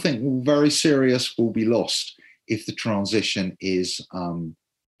very serious will be lost if the transition is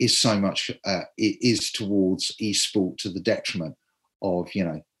so much is towards esport to the detriment of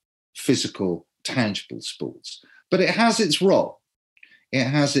physical, tangible sports. But it has its role. It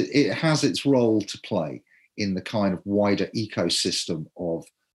has its role to play in the kind of wider ecosystem of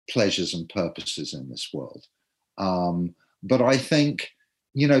pleasures and purposes in this world. But I think,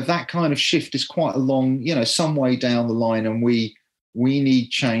 that kind of shift is quite a long, some way down the line, and we need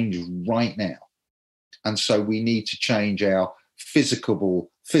change right now. And so we need to change our physical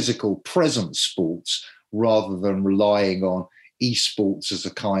present sports rather than relying on esports as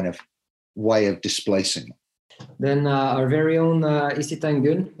a kind of way of displacing it. Then our very own Isitan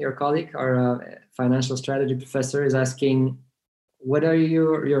Gun, your colleague, our financial strategy professor, is asking, what are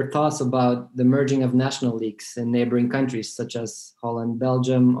your thoughts about the merging of national leagues in neighboring countries such as Holland,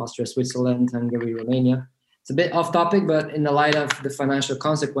 Belgium, Austria, Switzerland, Hungary, Romania? It's a bit off topic, but in the light of the financial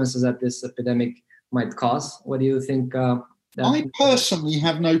consequences that this epidemic might cause, what do you think? I personally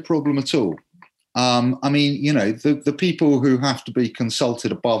have no problem at all. I mean, the people who have to be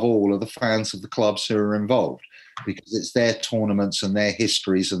consulted above all are the fans of the clubs who are involved, because it's their tournaments and their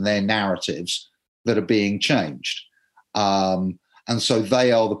histories and their narratives that are being changed. And so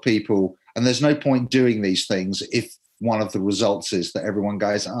they are the people, and there's no point doing these things if one of the results is that everyone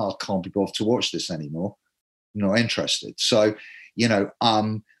goes, I can't be bothered to watch this anymore. I'm not interested. So,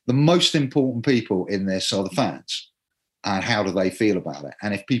 the most important people in this are the fans, and how do they feel about it?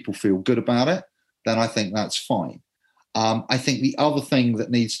 And if people feel good about it, then I think that's fine. I think the other thing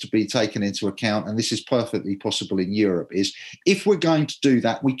that needs to be taken into account, and this is perfectly possible in Europe, is if we're going to do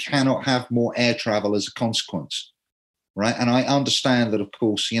that, we cannot have more air travel as a consequence, right? And I understand that, of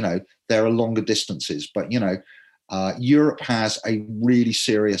course, there are longer distances, but, Europe has a really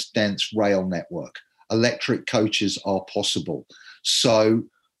serious, dense rail network. Electric coaches are possible. So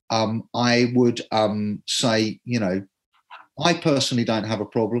I would say, I personally don't have a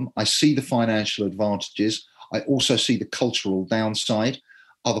problem. I see the financial advantages. I also see the cultural downside.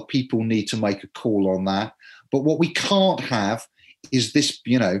 Other people need to make a call on that. But what we can't have is this,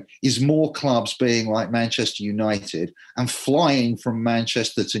 is more clubs being like Manchester United and flying from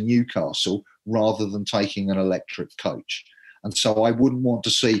Manchester to Newcastle rather than taking an electric coach. And so I wouldn't want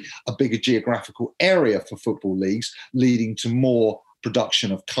to see a bigger geographical area for football leagues leading to more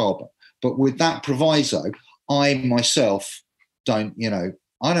production of carbon. But with that proviso, I myself don't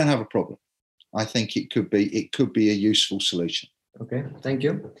have a problem. I think it could be a useful solution. Okay, thank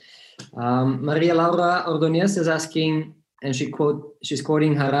you. Maria Laura Ordonez is asking, and she's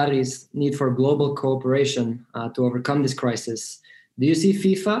quoting Harari's need for global cooperation to overcome this crisis. Do you see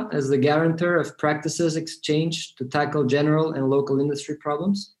FIFA as the guarantor of practices exchange to tackle general and local industry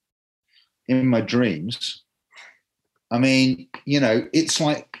problems? In my dreams. I mean, it's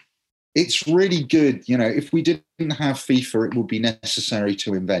really good. If we didn't have FIFA, it would be necessary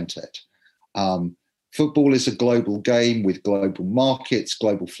to invent it. Football is a global game with global markets,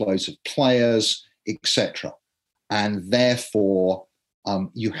 global flows of players, etc. And therefore,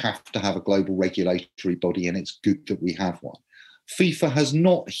 you have to have a global regulatory body, and it's good that we have one. FIFA has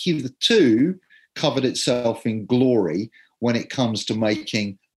not hitherto covered itself in glory when it comes to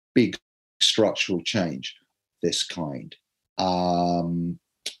making big structural change this kind. The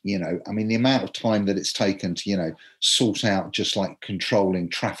amount of time that it's taken to, sort out just like controlling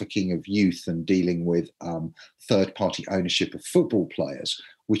trafficking of youth and dealing with third-party ownership of football players,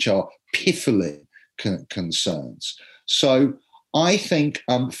 which are piffling concerns. So I think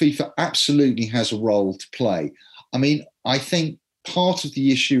FIFA absolutely has a role to play. I mean, I think part of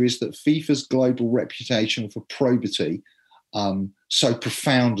the issue is that FIFA's global reputation for probity so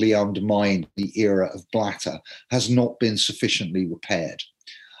profoundly undermined the era of Blatter has not been sufficiently repaired.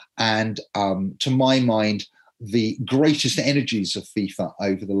 And to my mind, the greatest energies of FIFA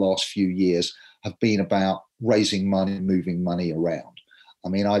over the last few years have been about raising money, moving money around. I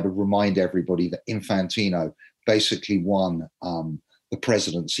mean, I would remind everybody that Infantino basically won the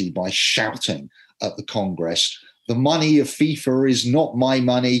presidency by shouting at the Congress, "The money of FIFA is not my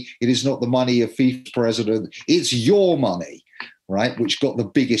money. It is not the money of FIFA president. It's your money," right? Which got the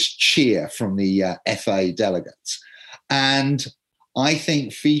biggest cheer from the FA delegates. And I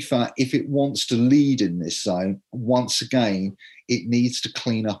think FIFA, if it wants to lead in this zone, once again, it needs to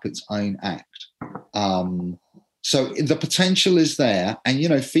clean up its own act. So the potential is there. And,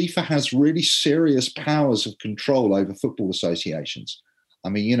 FIFA has really serious powers of control over football associations. I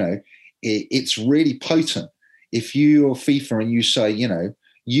mean, it's really potent. If you're FIFA and you say,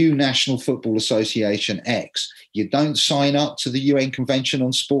 you National Football Association X, you don't sign up to the UN Convention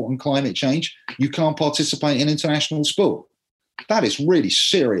on Sport and Climate Change, you can't participate in international sport. That is really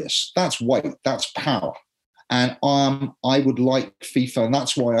serious. That's weight, that's power. And I would like FIFA, and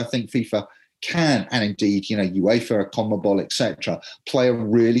that's why I think FIFA can, and indeed, UEFA, CONMEBOL, etc., play a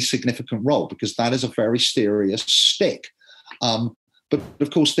really significant role, because that is a very serious stick. But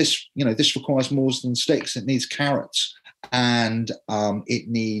of course, this requires more than sticks. It needs carrots, and it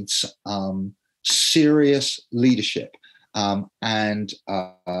needs serious leadership. And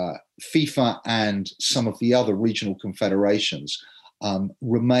FIFA and some of the other regional confederations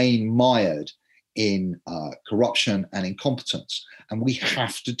remain mired in corruption and incompetence. And we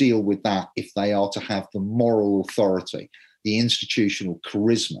have to deal with that if they are to have the moral authority, the institutional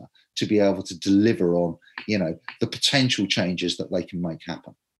charisma to be able to deliver on, the potential changes that they can make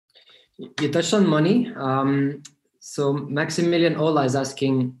happen. You touched on money. So Maximilian Ola is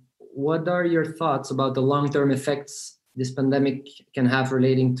asking, what are your thoughts about the long-term effects this pandemic can have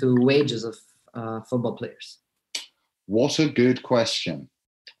relating to wages of football players? What a good question.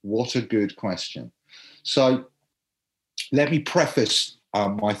 What a good question. So let me preface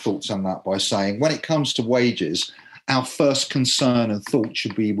my thoughts on that by saying, when it comes to wages, our first concern and thought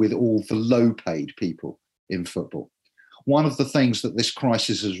should be with all the low-paid people in football. One of the things that this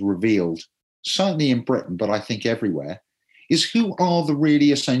crisis has revealed, certainly in Britain, but I think everywhere, is who are the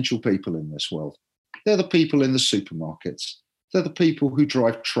really essential people in this world. They're the people in the supermarkets. They're the people who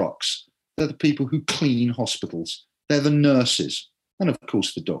drive trucks. They're the people who clean hospitals. They're the nurses, and of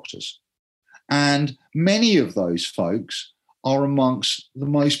course the doctors. And many of those folks are amongst the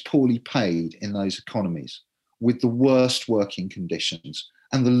most poorly paid in those economies, with the worst working conditions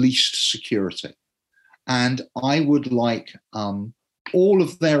and the least security. And I would like all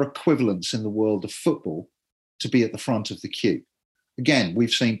of their equivalents in the world of football to be at the front of the queue. Again,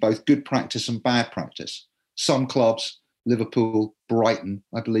 we've seen both good practice and bad practice. Some clubs, Liverpool, Brighton,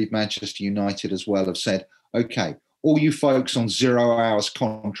 I believe Manchester United as well, have said, okay, all you folks on 0 hours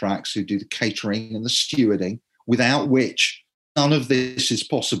contracts who do the catering and the stewarding, without which none of this is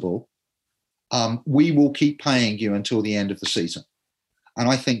possible, we will keep paying you until the end of the season. And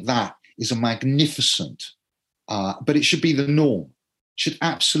I think that is a magnificent, but it should be the norm. It should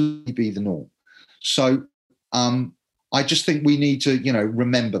absolutely be the norm. So I just think we need to,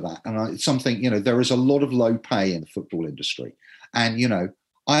 remember that. And it's something, there is a lot of low pay in the football industry. And,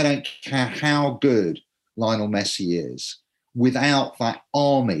 I don't care how good Lionel Messi is, without that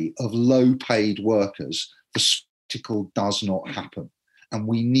army of low paid workers, the spectacle does not happen. And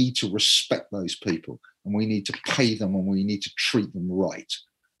we need to respect those people, and we need to pay them, and we need to treat them right.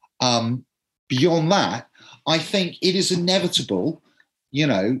 beyond that, I think it is inevitable,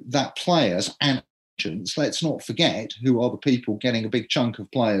 that players and agents, let's not forget, who are the people getting a big chunk of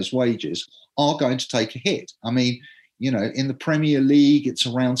players' wages, are going to take a hit. I mean, in the Premier League, it's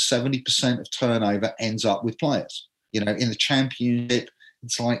around 70% of turnover ends up with players. In the Championship,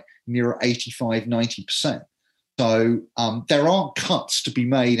 it's like near 85, 90%. So there aren't cuts to be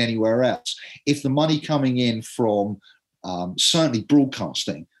made anywhere else. If the money coming in from certainly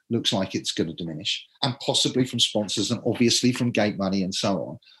broadcasting looks like it's going to diminish, and possibly from sponsors and obviously from gate money and so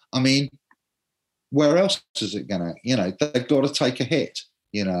on, I mean, where else is it going to, they've got to take a hit,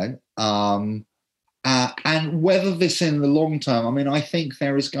 and whether this in the long term, I mean, I think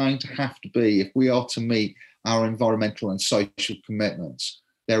there is going to have to be, if we are to meet our environmental and social commitments,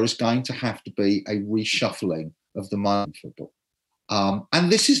 there is going to have to be a reshuffling of the money in football. And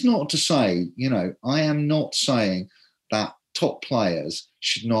this is not to say, I am not saying that top players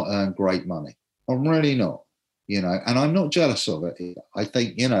should not earn great money. I'm really not, and I'm not jealous of it either. I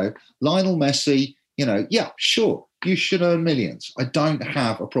think, Lionel Messi, yeah, sure, you should earn millions. I don't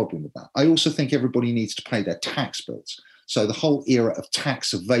have a problem with that. I also think everybody needs to pay their tax bills. So the whole era of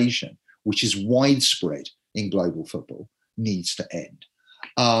tax evasion, which is widespread in global football, needs to end.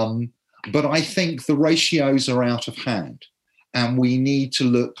 But I think the ratios are out of hand, and we need to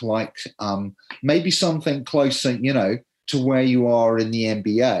look like maybe something closer, to where you are in the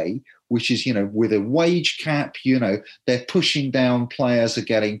NBA, which is, with a wage cap, they're pushing down, players are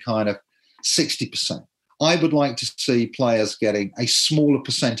getting kind of 60%. I would like to see players getting a smaller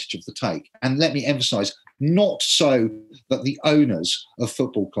percentage of the take. And let me emphasize, not so that the owners of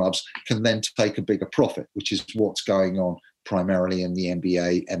football clubs can then take a bigger profit, which is what's going on primarily in the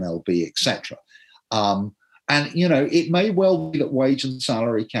NBA, MLB, etc. And, it may well be that wage and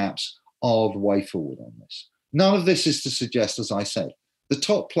salary caps are the way forward on this. None of this is to suggest, as I said, the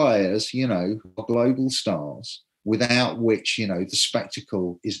top players, are global stars, without which, the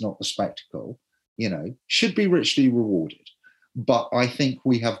spectacle is not the spectacle, should be richly rewarded. But I think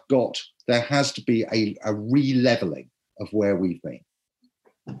there has to be a re-leveling of where we've been.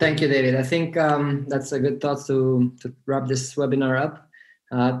 Thank you, David. I think that's a good thought to wrap this webinar up.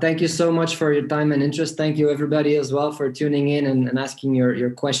 Thank you so much for your time and interest. Thank you, everybody, as well, for tuning in and asking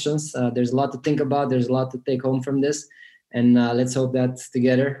your questions. There's a lot to think about. There's a lot to take home from this. And let's hope that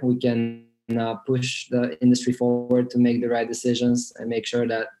together we can push the industry forward to make the right decisions and make sure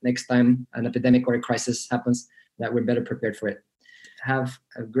that next time an epidemic or a crisis happens, that we're better prepared for it. Have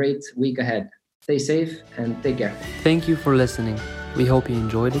a great week ahead. Stay safe and take care. Thank you for listening. We hope you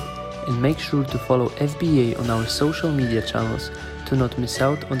enjoyed it, and make sure to follow FBA on our social media channels to not miss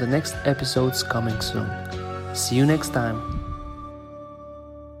out on the next episodes coming soon. See you next time.